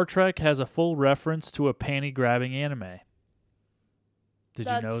 Star Trek has a full reference to a panty-grabbing anime. Did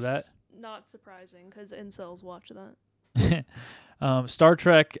you know that? Not surprising, because incels watch that. Star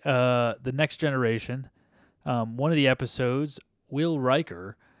Trek, The Next Generation, one of the episodes, Will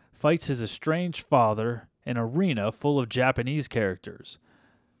Riker fights his estranged father in an arena full of Japanese characters.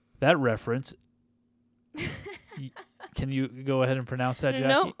 That reference... Can you go ahead and pronounce that,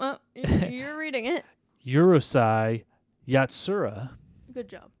 Jackie? No, you're reading it. Urusei Yatsura. Good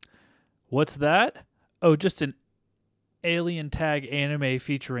job. What's that? Oh, just an alien tag anime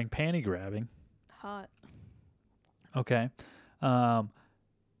featuring panty grabbing. Hot. Okay. An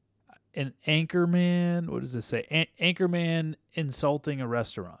anchorman. What does this say? Anchorman insulting a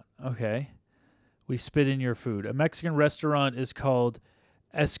restaurant. Okay. We spit in your food. A Mexican restaurant is called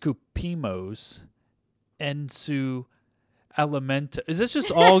Escupimos en su alimento. Is this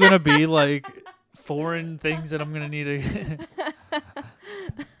just all going to be like foreign things that I'm going to need to...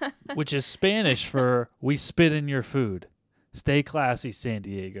 Which is Spanish for we spit in your food. Stay classy, San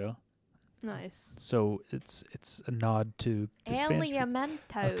Diego. Nice. So it's a nod to the Spanish.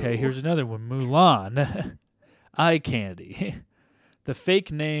 Aliamento. Okay, here's another one. Mulan. Eye candy. The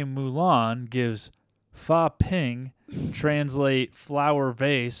fake name Mulan gives Fa Ping, translate flower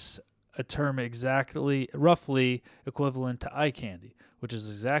vase, a term roughly equivalent to eye candy, which is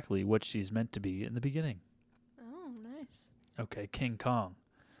exactly what she's meant to be in the beginning. Oh, nice. Okay, King Kong.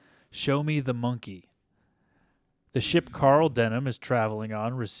 Show me the monkey. The ship Carl Denham is traveling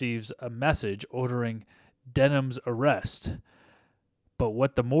on receives a message ordering Denham's arrest. But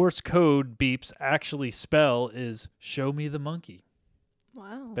what the Morse code beeps actually spell is show me the monkey.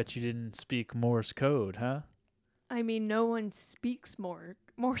 Wow. Bet you didn't speak Morse code, huh? I mean, no one speaks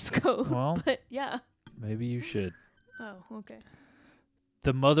Morse code. Well, but yeah. Maybe you should. Oh, okay.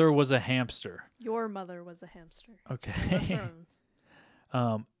 The mother was a hamster. Your mother was a hamster. Okay.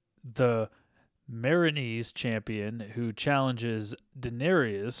 The Marinese champion who challenges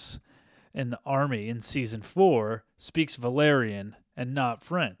Daenerys in the army in season 4 speaks Valerian and not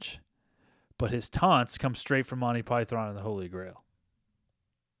French, but his taunts come straight from Monty Python and the Holy Grail.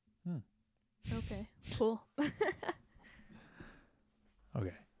 Okay, cool.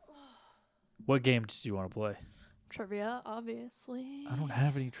 Okay. What game do you want to play? Trivia, obviously. I don't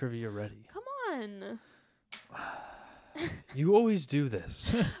have any trivia ready. Come on. You always do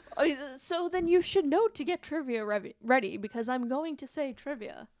this. So then you should know to get trivia ready because I'm going to say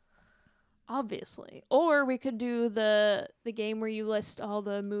trivia. Obviously. Or we could do the game where you list all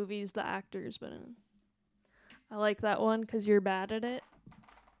the movies the actors been in. I like that one because you're bad at it.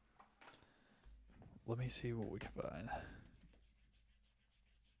 Let me see what we can find.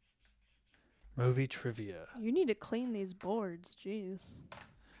 Movie trivia. You need to clean these boards. Jeez.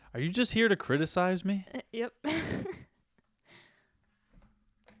 Are you just here to criticize me? Yep.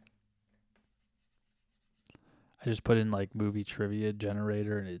 I just put in like movie trivia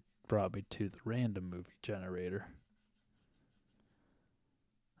generator and it brought me to the random movie generator.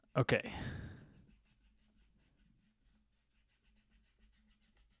 Okay.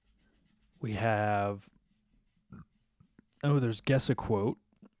 We have, there's guess a quote.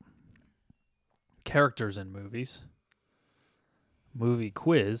 Characters in movies. Movie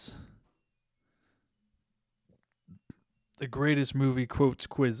quiz. The greatest movie quotes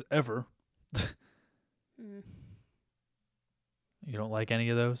quiz ever. You don't like any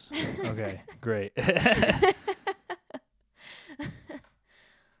of those? Okay, great.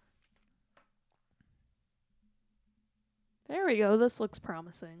 There we go. This looks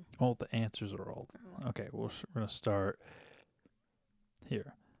promising. Well, the answers are all... Okay, we're going to start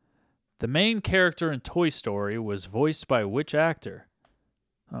here. The main character in Toy Story was voiced by which actor?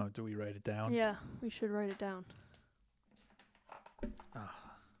 Oh, do we write it down? Yeah, we should write it down.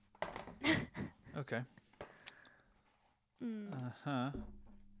 Okay. Uh-huh.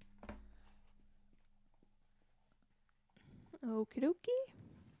 Okie dokie.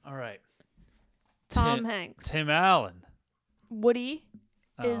 All right. Tom Hanks. Tim Allen. Woody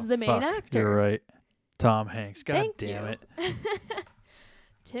is the main fuck, actor. You're right. Tom Hanks. God Thank damn you. it.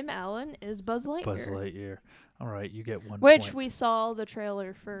 Tim Allen is Buzz Lightyear. Buzz Lightyear. All right, you get 1 Which point. we saw the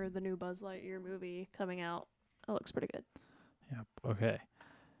trailer for the new Buzz Lightyear movie coming out. It looks pretty good. Yep. Okay.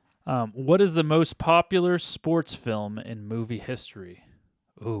 What is the most popular sports film in movie history?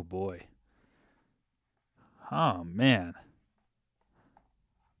 Oh, boy. Oh, man.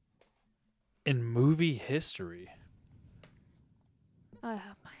 In movie history. I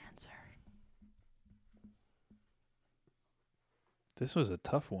have my answer. This was a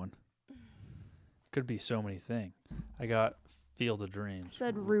tough one. Could be so many things. I got Field of Dreams. I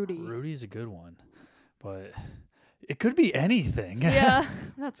said Rudy. Rudy's a good one. But it could be anything. Yeah,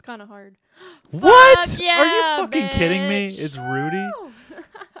 that's kind of hard. What? Fuck yeah, Are you fucking kidding me? bitch. It's Rudy? Woo!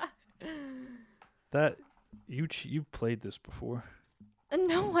 That you played this before.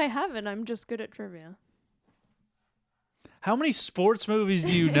 No, I haven't. I'm just good at trivia. How many sports movies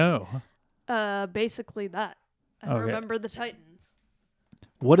do you know? Basically that. I Okay. remember the Titans.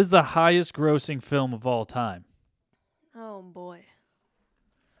 What is the highest grossing film of all time? Oh boy.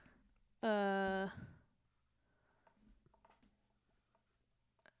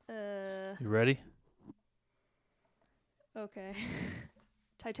 You ready? Okay.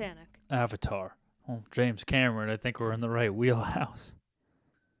 Titanic. Avatar. Well, James Cameron, I think we're in the right wheelhouse.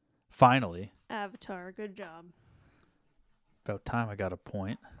 Finally. Avatar. Good job. About time I got a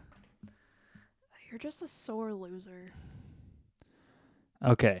point. You're just a sore loser.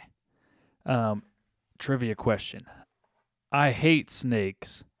 Okay. Trivia question. I hate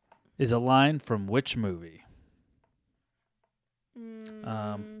snakes is a line from which movie?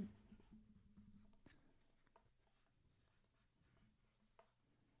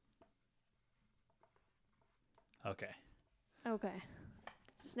 Okay. Okay.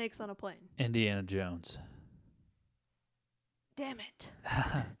 Snakes on a plane. Indiana Jones. Damn it.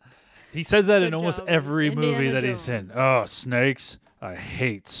 He says that in Good almost job. every movie Indiana that he's in. Jones. Oh, snakes. I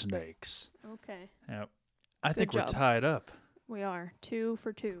hate snakes. Okay. Yep. I Good think we're job. tied up. We are 2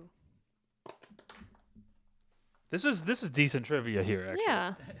 for 2. This is decent trivia here, actually.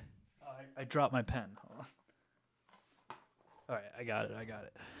 Yeah. I dropped my pen. Hold on. All right, I got it.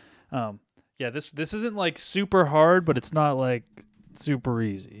 Yeah, this isn't like super hard, but it's not like super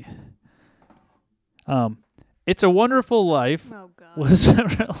easy. It's a Wonderful Life Oh god. was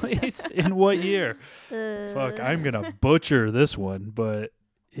released in what year? Fuck, I'm gonna butcher this one, but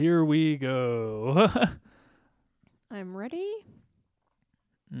here we go. I'm ready.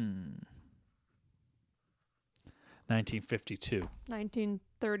 1952.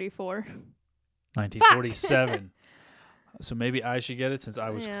 1934. 1947. So maybe I should get it since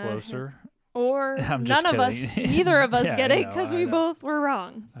I was Yeah. closer. Or I'm just none of us, kidding. neither of us Yeah, get I it know, because I we know. both were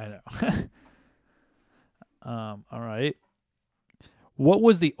wrong. I know. All right. What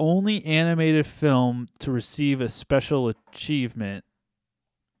was the only animated film to receive a Special Achievement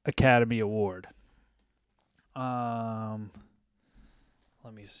Academy Award? Let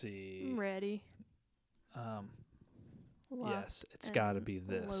me see. I'm ready. Yes, it's got to be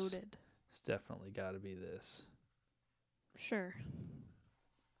this. Loaded. It's definitely got to be this. Sure.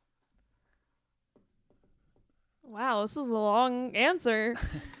 Wow, this is a long answer.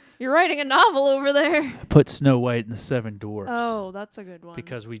 You're writing a novel over there. I put Snow White and the Seven Dwarfs. Oh, that's a good one.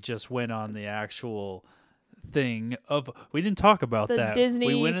 Because we just went on the actual thing of. We didn't talk about The that. Disney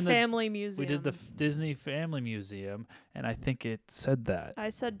we went in Family Museum. We did the Disney Family Museum, and I think it said that. I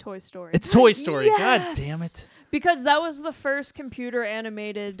said Toy Story. It's Toy Story. Yes! God damn it. Because that was the first computer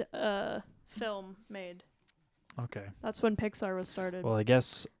animated film made. Okay. That's when Pixar was started. Well, I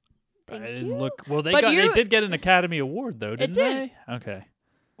guess Thank I didn't you. look. Well, they But they you- did get an Academy Award though, didn't did. they? Okay.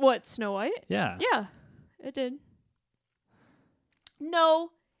 What, Snow White? Yeah. Yeah, it did.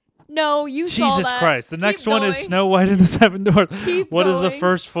 No, you saw Jesus that. Christ. The Keep next one is going. Snow White and the Seven Dwarfs. Keep What is the going.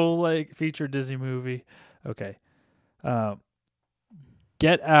 first full like feature Disney movie? Okay.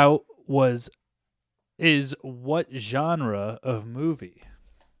 Get Out is what genre of movie?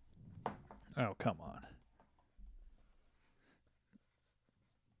 Oh, come on.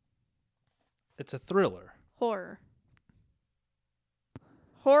 It's a thriller. Horror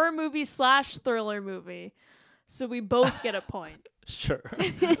movie / thriller movie. So we both get a point. Sure.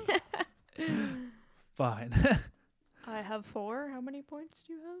 Fine. I have 4. How many points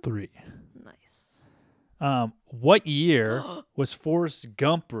do you have? 3. Nice. What year was Forrest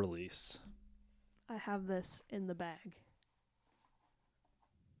Gump released? I have this in the bag.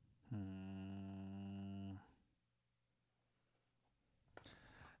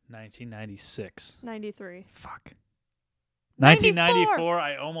 1996. 93. Fuck. 94. 1994.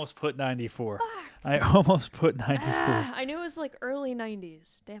 I almost put 94. I almost put 94. I knew it was like early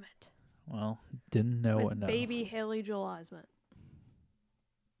 90s. Damn it. Well, didn't know With enough. baby Haley Joel Osment.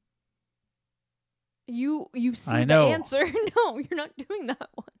 You see I know. the answer. No, you're not doing that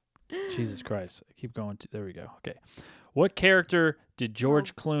one. Jesus Christ. Keep going. There we go. Okay. What character did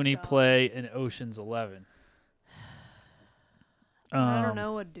George Clooney God. play in Ocean's 11? I don't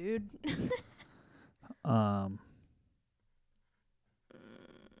know, a dude.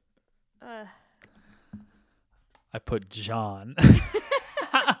 I put John.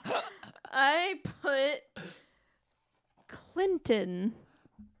 I put Clinton.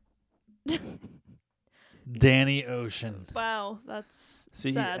 Danny Ocean. Wow, that's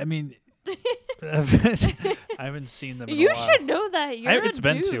See, sad. I mean, I haven't seen them in You a while. should know that. You're It's a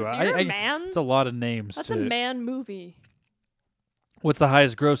been dude. too. You're I a man. It's a lot of names. That's to a it. man movie. What's the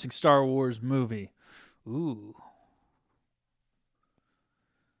highest grossing Star Wars movie? Ooh.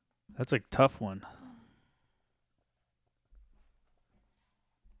 That's a tough one.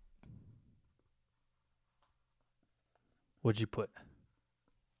 What'd you put?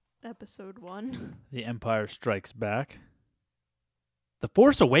 Episode 1. The Empire Strikes Back. The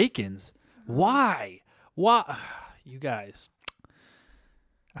Force Awakens. Why? Why? You guys.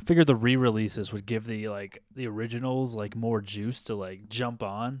 I figured the re-releases would give the originals more juice to jump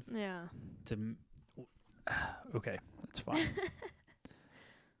on. Yeah. Okay, that's fine.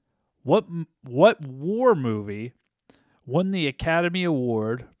 What war movie won the Academy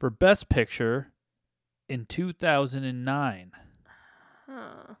Award for Best Picture in 2009?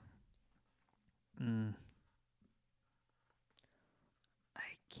 Huh. I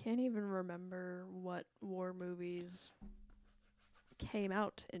can't even remember what war movies came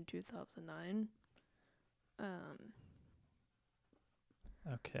out in 2009.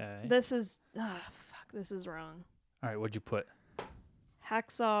 Okay. This is this is wrong. All right, what'd you put?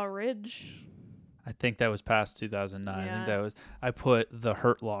 Hacksaw Ridge. I think that was past 2009. I think Yeah. I put The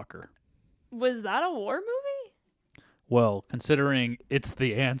Hurt Locker. Was that a war movie? Well, considering it's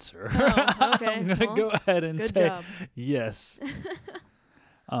the answer, Oh, okay. I'm gonna Well, go ahead and good say job. yes.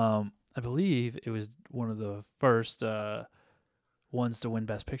 I believe it was one of the first ones to win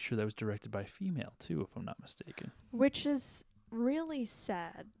Best Picture that was directed by a female too, if I'm not mistaken. Which is really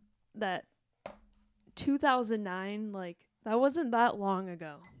sad that 2009, that wasn't that long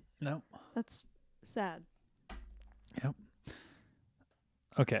ago. No. That's sad. Yep.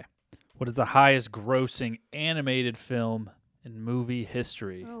 Okay. What is the highest grossing animated film in movie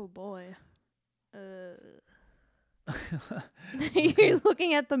history? Oh boy. You're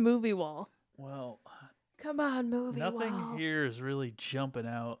looking at the movie wall. Well, Come on, movie nothing wall. here is really jumping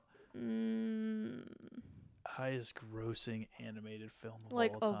out. Mm, Highest grossing animated film of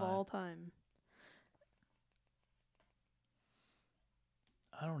like all of time. all time.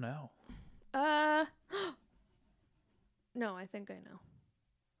 I don't know. No, I think I know.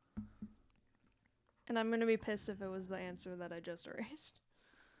 And I'm gonna be pissed if it was the answer that I just erased.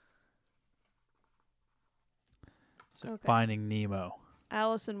 So Okay. Finding Nemo.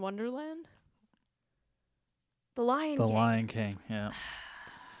 Alice in Wonderland? The Lion The King. Lion King, yeah.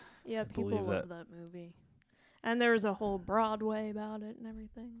 Yeah, people believe love that movie. And there was a whole Broadway about it and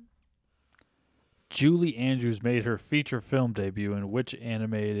everything. Julie Andrews made her feature film debut in which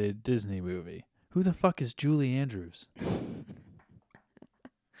animated Disney movie? Who the fuck is Julie Andrews?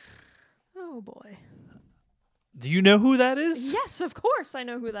 Oh boy. Do you know who that is? Yes, of course I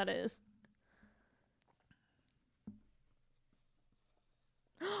know who that is.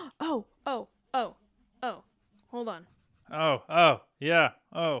 Oh. Hold on. Oh, yeah.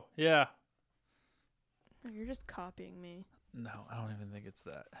 Oh, yeah. You're just copying me. No, I don't even think it's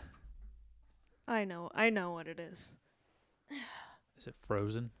that. I know what it is. Is it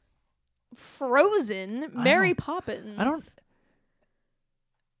Frozen? Frozen? Mary Poppins. I don't...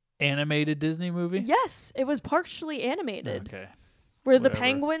 Animated Disney movie? Yes, it was partially animated. Okay. Where the Whatever.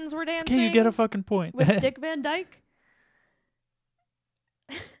 penguins were dancing. Okay, you get a fucking point. With Dick Van Dyke?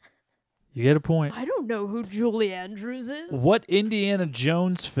 You get a point. I don't know who Julie Andrews is. What Indiana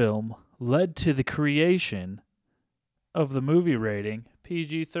Jones film led to the creation of the movie rating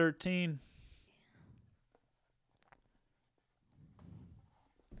PG-13?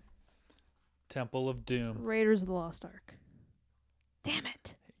 Temple of Doom. Raiders of the Lost Ark. Damn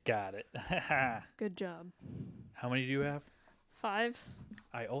it. Got it. Good job. How many do you have? 5.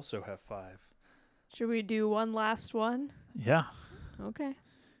 I also have 5. Should we do one last one? Yeah. Okay.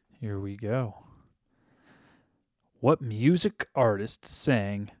 Here we go. What music artist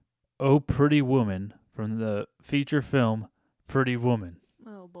sang "Oh Pretty Woman" from the feature film Pretty Woman?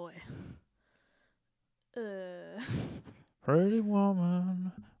 Oh boy. Pretty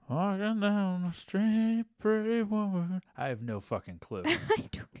woman walking down the street, pretty woman. I have no fucking clue. I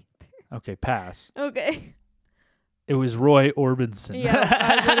don't either. Okay, pass. Okay. It was Roy Orbison. Yeah,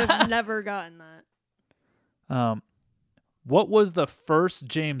 I would have never gotten that. What was the first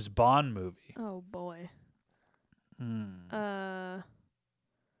James Bond movie? Oh boy.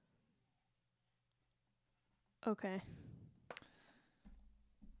 Okay.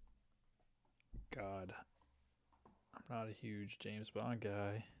 God. I'm not a huge James Bond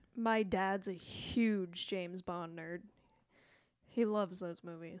guy. My dad's a huge James Bond nerd. He loves those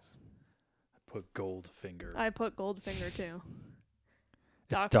movies. I put Goldfinger. I put Goldfinger too.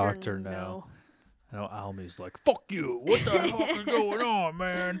 It's Dr. No. I know Almy's like, fuck you. What the hell is going on,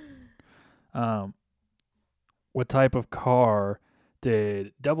 man? What type of car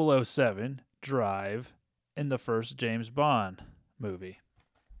did 007 drive in the first James Bond movie?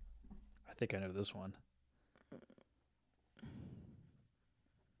 I think I know this one.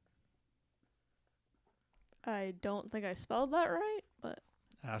 I don't think I spelled that right, but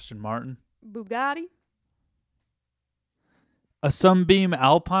Aston Martin. Bugatti. A Sunbeam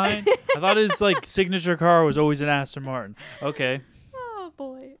Alpine? I thought his signature car was always an Aston Martin. Okay. Oh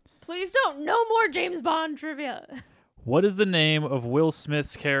boy. Please don't. No more James Bond trivia. What is the name of Will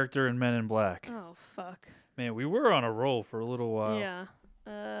Smith's character in Men in Black? Oh fuck. Man, we were on a roll for a little while. Yeah.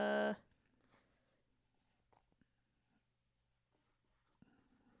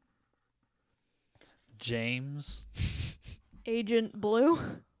 James. Agent Blue.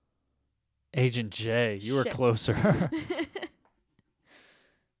 Agent J. You were Shit. closer.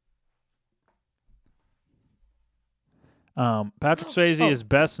 Patrick Swayze is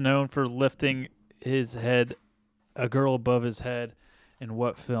best known for lifting his head, a girl above his head, in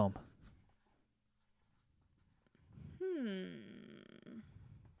what film?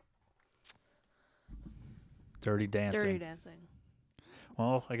 Dirty Dancing. Dirty Dancing.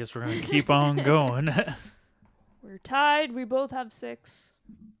 Well, I guess we're going to keep on going. We're tied. We both have 6.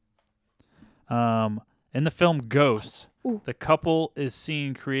 In the film Ghost, Ooh. the couple is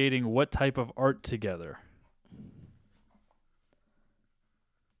seen creating what type of art together?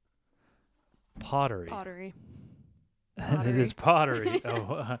 Pottery. Pottery. And it is pottery.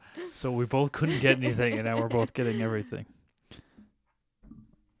 So we both couldn't get anything, and now we're both getting everything.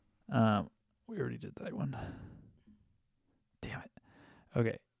 We already did that one. Damn it.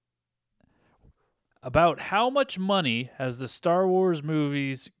 Okay. About how much money has the Star Wars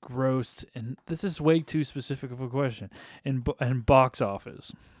movies grossed? And this is way too specific of a question. In box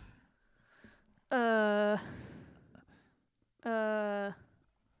office. $4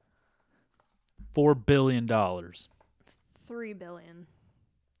 billion. 3 billion.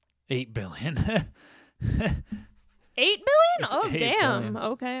 8 billion. 8 billion? It's Oh 8 damn. billion.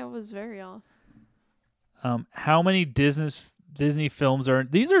 Okay, I was very off. How many Disney films are?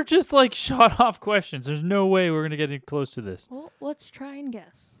 These are just shot off questions. There's no way we're gonna get any close to this. Well, let's try and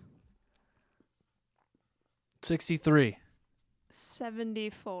guess. 63.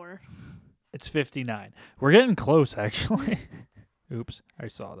 74. It's 59. We're getting close, actually. Oops, I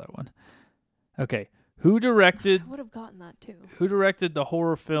saw that one. Okay, who directed? I would have gotten that too. Who directed the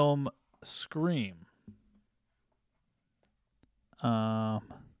horror film Scream? Do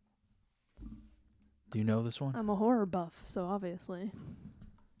you know this one? I'm a horror buff, so obviously.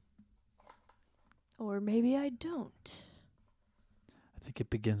 Or maybe I don't. I think it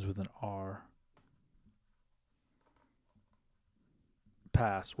begins with an R.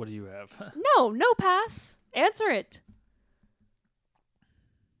 pass? What do you have? No pass. Answer it.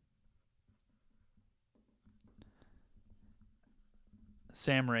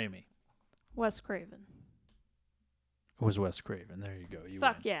 Sam Raimi. Wes Craven. It was Wes Craven. There you go. You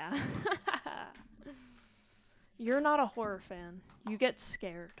Fuck win. yeah. You're not a horror fan. You get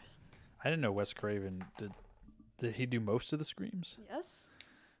scared. I didn't know Wes Craven did he do most of the Screams? Yes.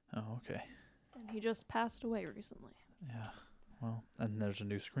 Oh, okay. And he just passed away recently. Yeah. Well, and there's a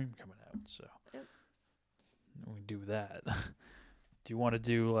new Scream coming out, so Yep. we do that. Do you want to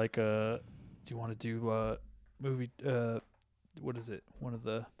do like a? Do you want to do movie? What is it? One of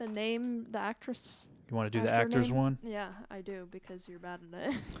the. The actress. You want to do the actor actors name? one? Yeah, I do because you're bad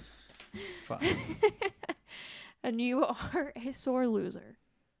at it. Fine. And you are a sore loser.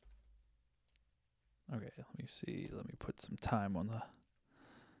 Okay, let me see. Let me put some time on the.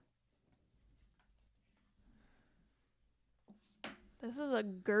 This is a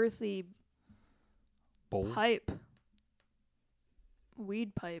girthy Bowl. pipe.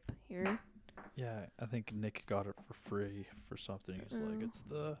 Weed pipe here. Yeah, I think Nick got it for free for something. He's like, it's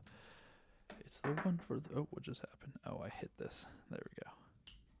the one for the. Oh, what just happened? Oh, I hit this. There we go.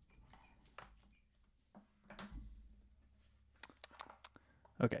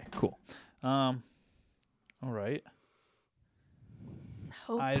 Okay, cool. All right.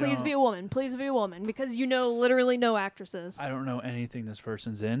 Oh, I please don't- be a woman. Please be a woman because you know literally no actresses. I don't know anything this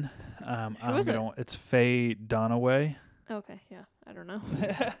person's in. Who is it? It's Faye Dunaway. Okay, yeah, I don't know.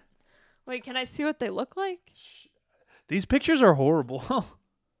 Wait, can I see what they look like? These pictures are horrible.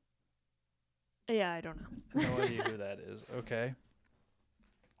 Yeah, I don't know. No idea who that is. Okay.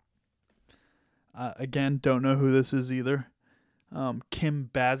 Again, don't know who this is either. Kim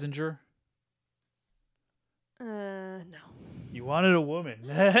Basinger. No. You wanted a woman.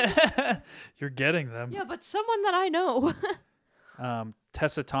 You're getting them. Yeah, but someone that I know.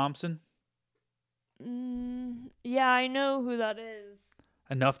 Tessa Thompson. Yeah, I know who that is.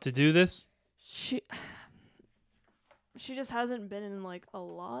 Enough to do this? She just hasn't been in like a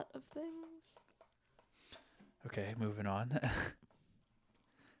lot of things. Okay, moving on.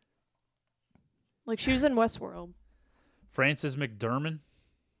 Like she was in Westworld. Frances McDermott.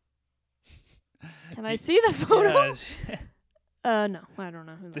 Can I see the photo? Yeah, No, I don't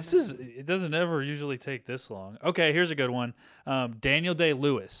know who that this is. It doesn't ever usually take this long. Okay, here's a good one. Daniel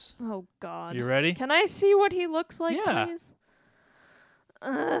Day-Lewis. Oh God. You ready? Can I see what he looks like, Yeah. please?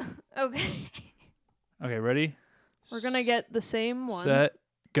 Okay. Okay, ready? We're gonna get the same one. Set,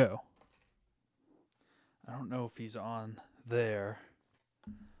 go. I don't know if he's on there.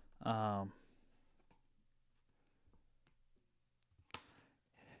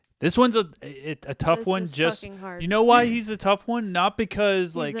 This one's a tough This one. is Just fucking hard. you know why he's a tough one? Not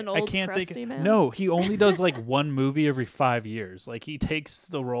because like an I old can't think. crusty man? No, he only does like one movie every 5 years. Like he takes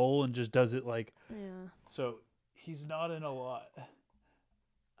the role and just does it like. Yeah. So he's not in a lot.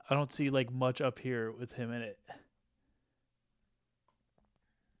 I don't see like much up here with him in it.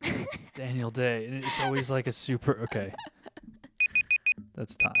 Daniel Day. And it's always like a super. Okay.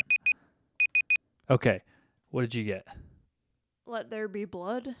 That's time. Okay. What did you get? Let There Be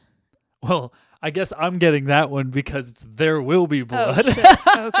Blood. Well, I guess I'm getting that one because it's There Will Be Blood. Oh shit.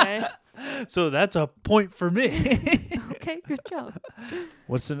 Okay. So that's a point for me. Okay. Good job.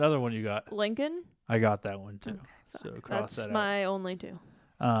 What's another one you got? Lincoln. I got that one too. Okay, So cross That's that my only two.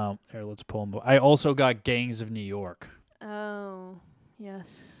 out. Here, let's pull him. I also got Gangs of New York. Oh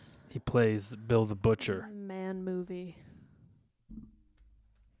yes. He plays Bill the Butcher. Man movie.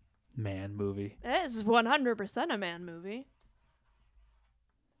 Man movie. That is 100% a man movie.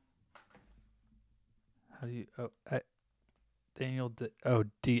 How do you? Daniel.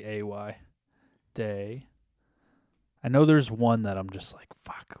 D-A-Y. Day. I know there's one that I'm just like,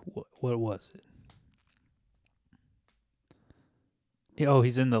 fuck. What was it? Oh,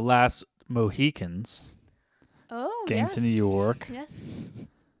 he's in The Last Mohicans. Oh, Gangs of New York. Yes.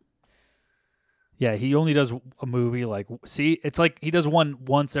 Yeah, he only does a movie like. See, it's like he does one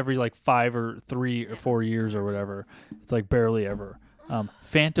once every like 5 or 3 or 4 years or whatever. It's like barely ever.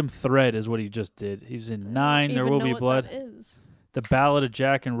 Phantom Thread is what he just did. He was in 9. There Will Be Blood. That is. The Ballad of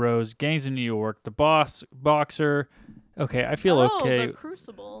Jack and Rose, Gangs of New York, The Boxer. Okay, I feel okay. The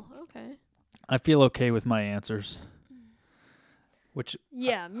Crucible. Okay. I feel okay with my answers. Which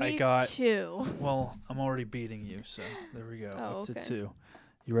Yeah, me I got. too. Well, I'm already beating you, so there we go. Oh, up to okay. 2.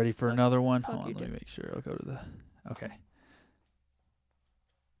 You ready for another one? fuck Hold on, you, let me Jim. make sure. I'll go to the. Okay.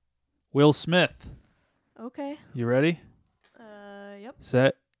 Will Smith. Okay. You ready? Yep.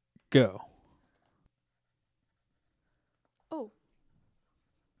 Set, go. Oh.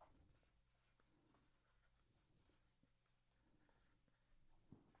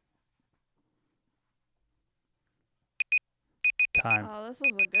 time. Oh, this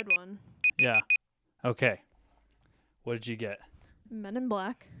was a good one. Yeah. Okay. What did you get? Men in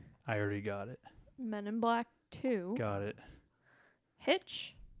Black. I already got it. Men in Black 2. Got it.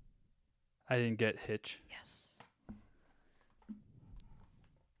 Hitch. I didn't get Hitch. Yes.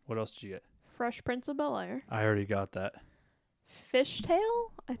 What else did you get? Fresh Prince of Bel-Air. I already got that.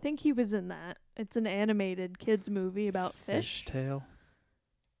 Fishtail? I think he was in that. It's an animated kids movie about fish. Fishtail.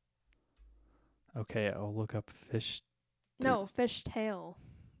 Okay, I'll look up fish. No, Fishtail.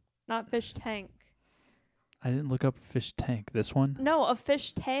 Not Fish Tank. I didn't look up fish tank. This one? No, a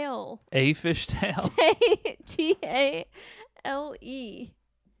fish tail. A fishtail. Tale.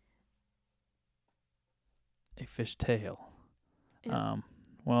 A fishtail. Yeah.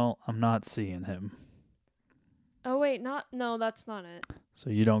 Well, I'm not seeing him. Oh wait, no, that's not it.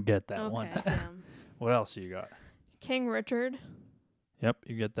 So you don't get that Okay, one. damn. What else you got? King Richard Yep,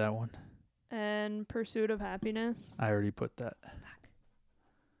 you get that one. and Pursuit of Happiness. I already put that.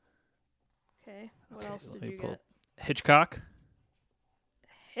 Okay, what Okay, else let did me you pull- get? Hitchcock.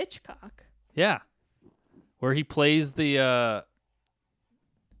 Hitchcock. Yeah. Where he plays the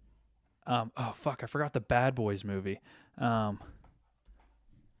oh fuck, I forgot the Bad Boys movie. That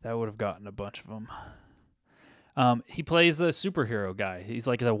would have gotten a bunch of them. He plays a superhero guy. He's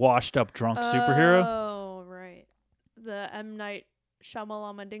like the washed up drunk superhero. Oh, right. The M. Night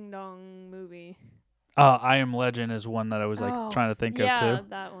Shyamalama Ding Dong movie. I Am Legend is one that I was trying to think of too. Yeah,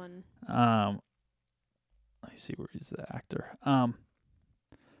 that one. Let me see where he's the actor.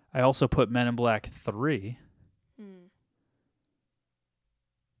 I also put Men in Black 3.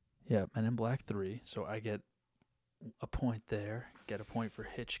 Yeah, Men in Black 3. So I get a point there. Get a point for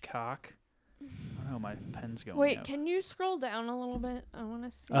Hitchcock. Oh no, my pen's going Wait, out. can you scroll down a little bit? I want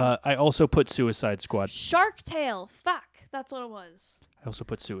to see. I also put Suicide Squad. Shark Tale. Fuck, that's what it was. I also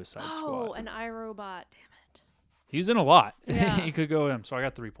put Suicide Oh, Squad. an iRobot. Damn it. He was in a lot. Yeah. You could go him. So I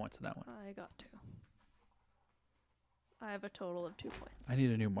got 3 points in that one. I got 2. I have a total of 2 points. I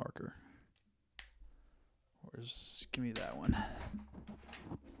need a new marker. Give me that one.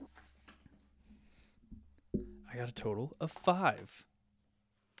 I got a total of 5.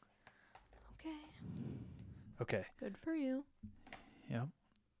 Okay. Okay. Good for you. Yep.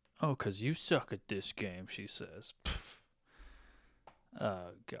 Oh, 'cause you suck at this game, she says. Pff.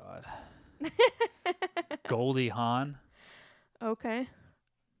 Oh, God. Goldie Hawn. Okay.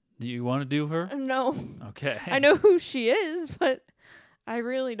 Do you want to do her? No. Okay. I know who she is, but I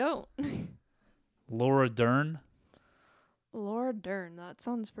really don't. Laura Dern. Laura Dern. That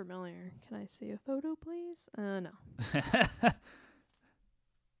sounds familiar. Can I see a photo, please? No.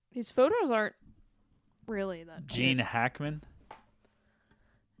 These photos aren't really that Gene good. Hackman.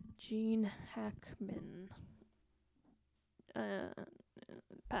 Gene Hackman.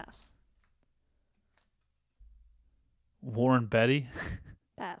 Pass. Warren Beatty.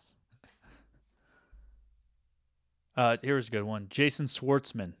 Pass. Here's a good one. Jason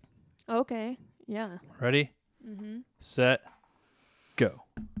Schwartzman. Okay. Yeah. Ready? Mm-hmm. Set. Go.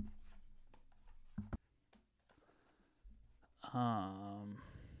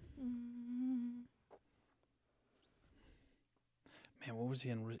 Man, what was he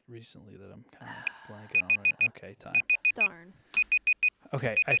in recently that I'm kind of blanking on right now? Okay, time. Darn.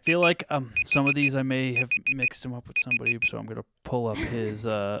 Okay, I feel like some of these I may have mixed him up with somebody, so I'm gonna pull up his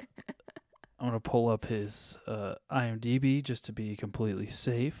IMDb just to be completely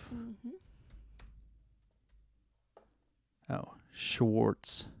safe. Mm-hmm. Oh,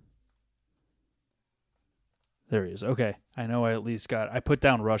 Schwartz. There he is. Okay, I know I at least got. I put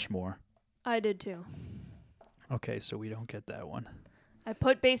down Rushmore. I did too. Okay, so we don't get that one. I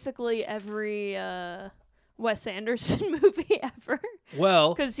put basically every Wes Anderson movie ever.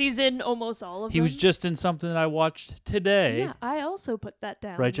 Well, because he's in almost all of them. he was just in something that I watched today. Yeah, I also put that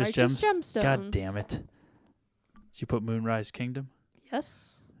down. Righteous Gemstones. God damn it. Did you put Moonrise Kingdom?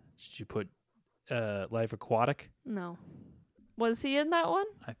 Yes. Did you put Life Aquatic? No. Was he in that one?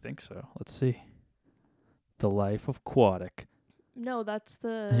 I think so. Let's see. The Life of Aquatic. No, that's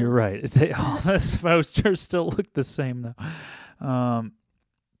the... You're right. All the posters still look the same, though.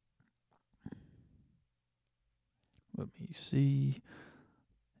 Let me see.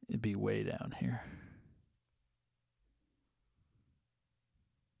 It'd be way down here.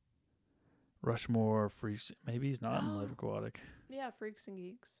 Rushmore, Freaks. Maybe he's not in Life Aquatic. Yeah, Freaks and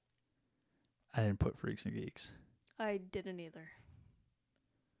Geeks. I didn't put Freaks and Geeks. I didn't either.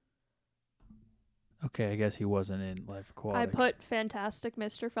 Okay, I guess he wasn't in Life Aquatic. I put Fantastic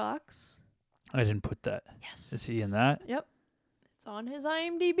Mr. Fox. I didn't put that. Yes. Is he in that? Yep. It's on his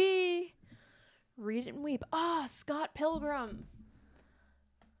IMDb. Read it and weep. Ah, Scott Pilgrim.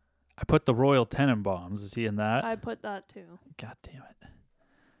 I put the Royal Tenenbaums. Is he in that? I put that too. God damn it.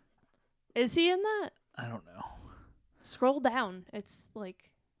 Is he in that? I don't know. Scroll down. It's like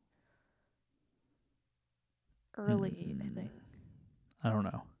early, I think. I don't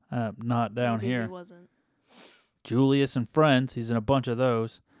know. Not down Maybe here. He wasn't. Julius and Friends. He's in a bunch of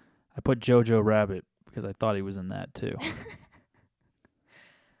those. I put Jojo Rabbit because I thought he was in that too.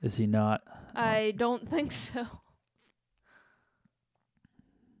 Is he not? I don't think so.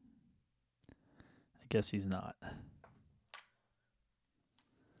 I guess he's not.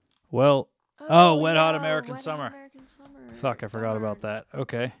 Well, Wet Hot American Summer. American Summer. Fuck, I forgot about that.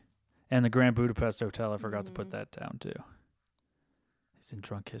 Okay. And the Grand Budapest Hotel. I forgot to put that down too. He's in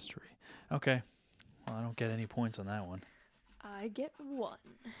Drunk History. Okay. Well, I don't get any points on that one. I get 1.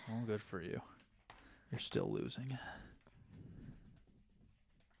 Well, good for you. You're still losing.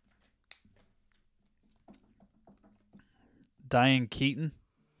 Diane Keaton.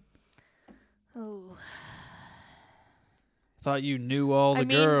 Oh. Thought you knew all the I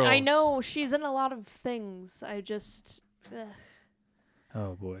mean, girls. I know she's in a lot of things. I just... Ugh.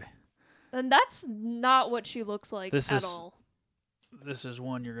 Oh, boy. And that's not what she looks like at all. This is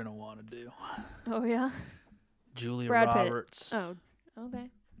one you're going to want to do. Oh, yeah? Julia Brad Roberts. Pitt. Oh, okay.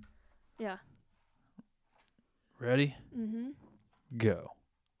 Yeah. Ready? Mm-hmm. Go.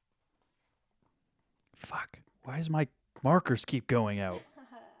 Fuck. Why does my markers keep going out?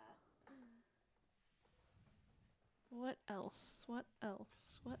 What else? What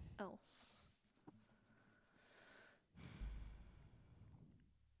else? What else?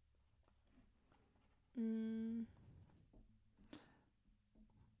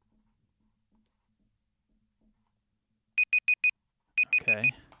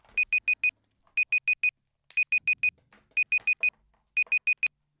 Okay.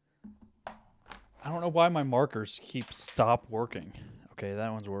 I don't know why my markers stop working. Okay,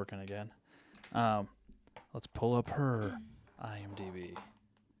 that one's working again. Let's pull up her IMDb.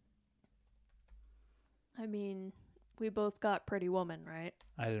 I mean, we both got Pretty Woman, right?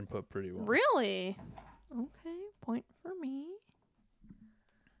 I didn't put Pretty Woman. Really? Okay, point for me.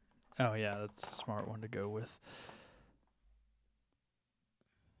 Oh, yeah, that's a smart one to go with.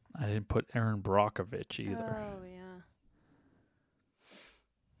 I didn't put Erin Brockovich either. Oh, yeah.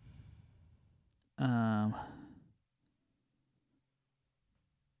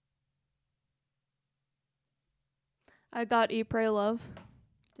 I got Eat, Pray, Love.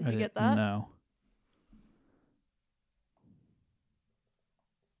 Did you get that? No.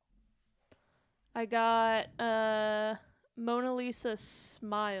 I got Mona Lisa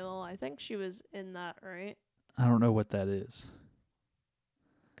Smile. I think she was in that, right? I don't know what that is.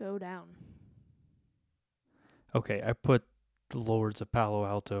 Go down. Okay, I put the Lords of Palo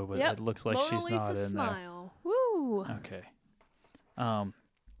Alto, but Yep. it looks like Mona she's Lisa not in Smile. Woo! there. Okay.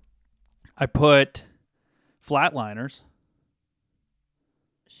 I put Flatliners.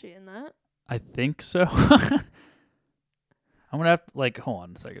 Is she in that? I think so. I'm gonna have to, hold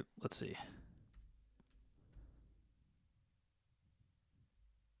on a second. Let's see.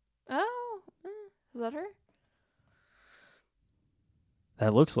 Oh, is that her?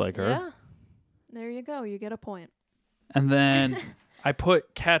 That looks like her. Yeah. There you go. You get a point. And then I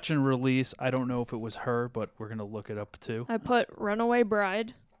put Catch and Release. I don't know if it was her, but we're gonna look it up too. I put Runaway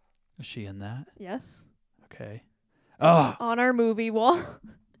Bride. Is she in that? Yes. Okay. Oh, On our movie wall.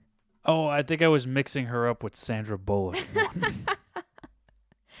 I think I was mixing her up with Sandra Bullock.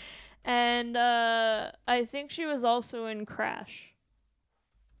 And I think she was also in Crash.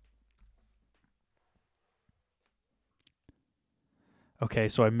 Okay,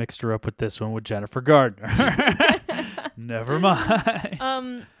 so I mixed her up with this one with Jennifer Gardner. Never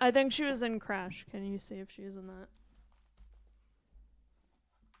mind. I think she was in Crash. Can you see if she's in that?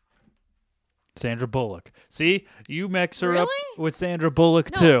 Sandra Bullock. See, you mix her up Really? with Sandra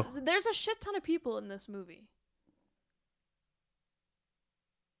Bullock No, too. there's a shit ton of people in this movie.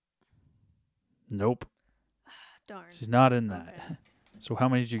 Nope, Darn. she's not in that. Okay. So how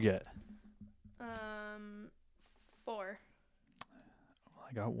many did you get? 4. Well,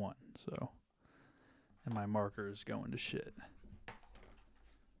 I got 1. So, and my marker is going to shit.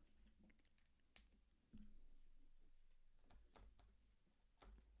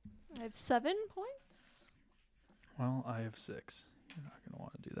 I have 7 points. Well, I have 6. You're not gonna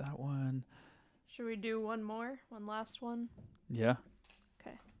want to do that one. Should we do one more? One last one? Yeah.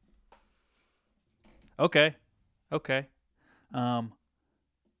 Okay. Okay. Here,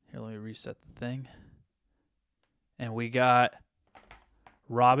 let me reset the thing. And we got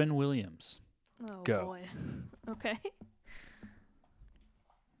Robin Williams. Oh, Go. boy. Okay.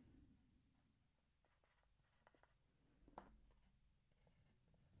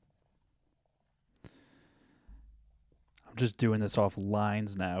 I'm just doing this off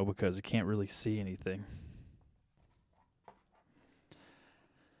lines now because I can't really see anything.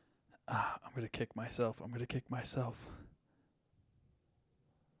 I'm going to kick myself.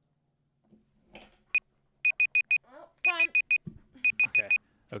 Time.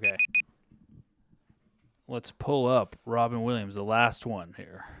 Okay. Let's pull up Robin Williams, the last one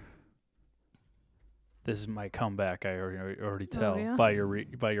here. This is my comeback. I already tell yeah? by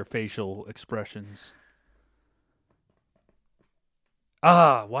your facial expressions.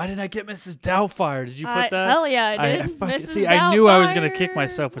 Why didn't I get Mrs. Doubtfire? Did you put that? Hell yeah, I did. See, I knew I was gonna kick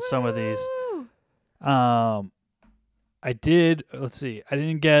myself with some of these. I did. Let's see. I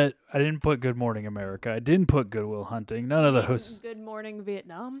didn't put Good Morning America. I didn't put Good Will Hunting. None of those. Good Morning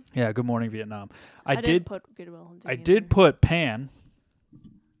Vietnam. Yeah, Good Morning Vietnam. I didn't put Good Will Hunting. I did put Pan.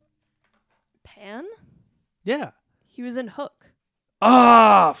 Pan? Yeah. He was in Hook.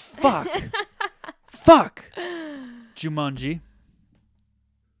 Fuck. Fuck. Jumanji.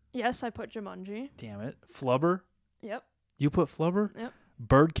 Yes, I put Jumanji. Damn it. Flubber. Yep. You put Flubber? Yep.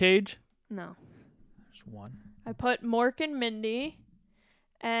 Birdcage. No. There's one. I put Mork and Mindy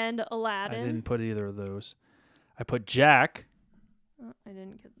and Aladdin. I didn't put either of those. I put Jack. Oh, I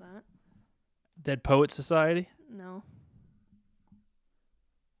didn't get that. Dead Poet Society. No.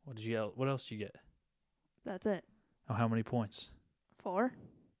 What else did you get? That's it. Oh, how many points? 4.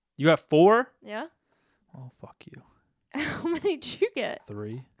 You got 4? Yeah. Oh, fuck you. How many did you get?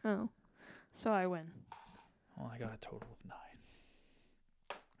 3. Oh. So I win. Well, I got a total of 9.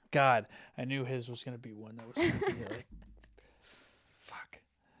 God, I knew his was going to be one that was going to be like, fuck.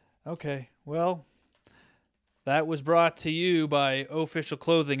 Okay, well, that was brought to you by Official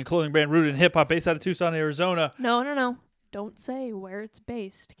Clothing, a clothing brand rooted in hip-hop based out of Tucson, Arizona. No. Don't say where it's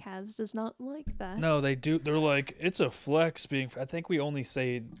based. Kaz does not like that. No, they do. They're like, it's a flex being... I think we only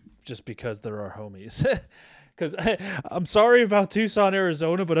say just because they're our homies. Because I'm sorry about Tucson,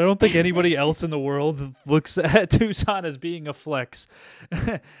 Arizona, but I don't think anybody else in the world looks at Tucson as being a flex.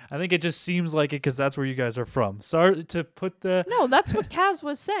 I think it just seems like it because that's where you guys are from. Sorry to put the... No, that's what Kaz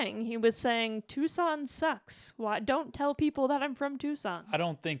was saying. He was saying Tucson sucks. Why? Don't tell people that I'm from Tucson. I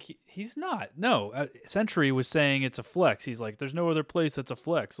don't think he's not. No, Century was saying it's a flex. He's like, there's no other place that's a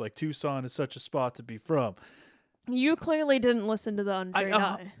flex. Like Tucson is such a spot to be from. You clearly didn't listen to the Untrained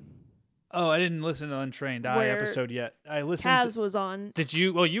Eye. Oh, I didn't listen to Untrained Eye episode yet. I listened. Kaz was on. Did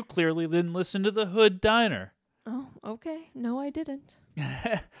you? Well, you clearly didn't listen to the Hood Diner. Oh, okay. No, I didn't.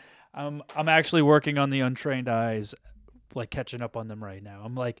 I'm actually working on the Untrained Eyes, like catching up on them right now.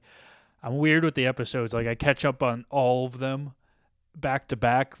 I'm weird with the episodes. Like I catch up on all of them back to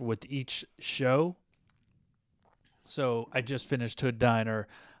back with each show. So I just finished Hood Diner.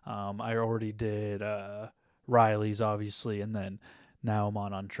 I already did Riley's, obviously, and then now I'm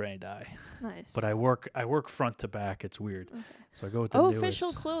on Untrained Eye. Nice. But I work front to back. It's weird. Okay. So I go with the newest.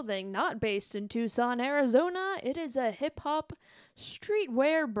 Official Clothing, not based in Tucson, Arizona. It is a hip-hop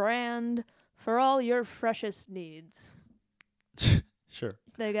streetwear brand for all your freshest needs. Sure.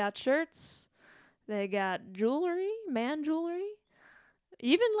 They got shirts. They got jewelry, man jewelry,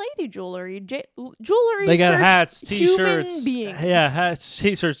 even lady jewelry. Jewelry. They got for hats, human t-shirts. beings. Yeah, hats,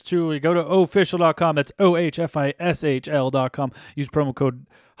 t-shirts, jewelry. Go to official.com. That's OHFISHL.com. Use promo code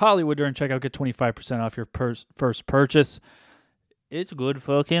Hollywood during checkout. Get 25% off your first purchase. It's good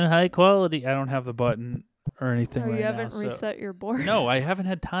fucking high quality. I don't have the button or anything right now. You haven't reset your board? No, I haven't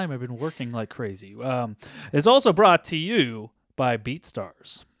had time. I've been working like crazy. It's also brought to you by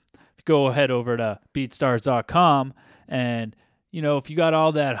BeatStars. Go ahead over to BeatStars.com and... You know, if you got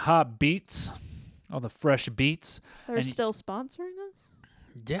all that hot beats, all the fresh beats. They're still sponsoring us?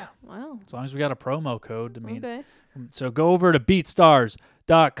 Yeah. Wow. As long as we got a promo code. Okay. So go over to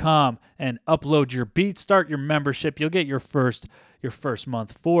BeatStars.com and upload your beat. Start your membership. You'll get your first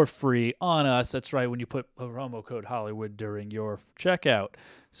month for free on us. That's right, when you put a promo code Hollywood during your checkout.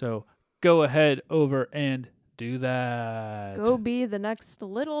 So go ahead over and do that. Go be the next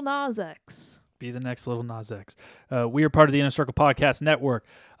Little Nas X. Be the next Little Nas X. We are part of the Inner Circle Podcast Network.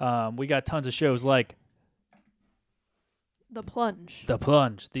 We got tons of shows like The Plunge,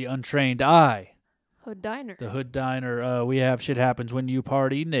 The Untrained Eye, Hood Diner, The Hood Diner. We have Shit Happens When You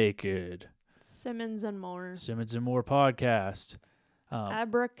Party Naked, Simmons and More podcast.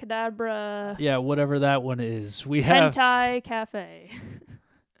 Abracadabra. Yeah, whatever that one is. We have Hentai Cafe.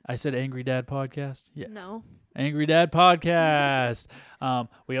 I said Angry Dad Podcast? Yeah. No. Angry Dad Podcast.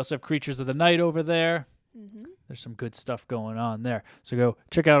 We also have Creatures of the Night over there. Mm-hmm. There's some good stuff going on there. So go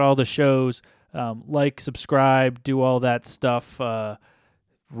check out all the shows. Like, subscribe, do all that stuff.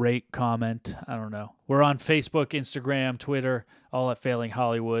 rate, comment. I don't know. We're on Facebook, Instagram, Twitter, all at Failing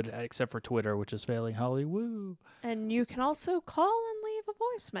Hollywood, except for Twitter, which is Failing Hollywood. And you can also call and leave a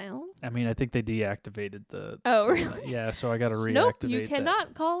voicemail. I mean, I think they deactivated the... Oh, really? Yeah, so I got to reactivate Nope, you that.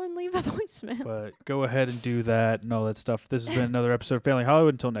 cannot call and leave a voicemail. But go ahead and do that and all that stuff. This has been another episode of Failing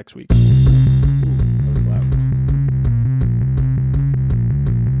Hollywood. Until next week.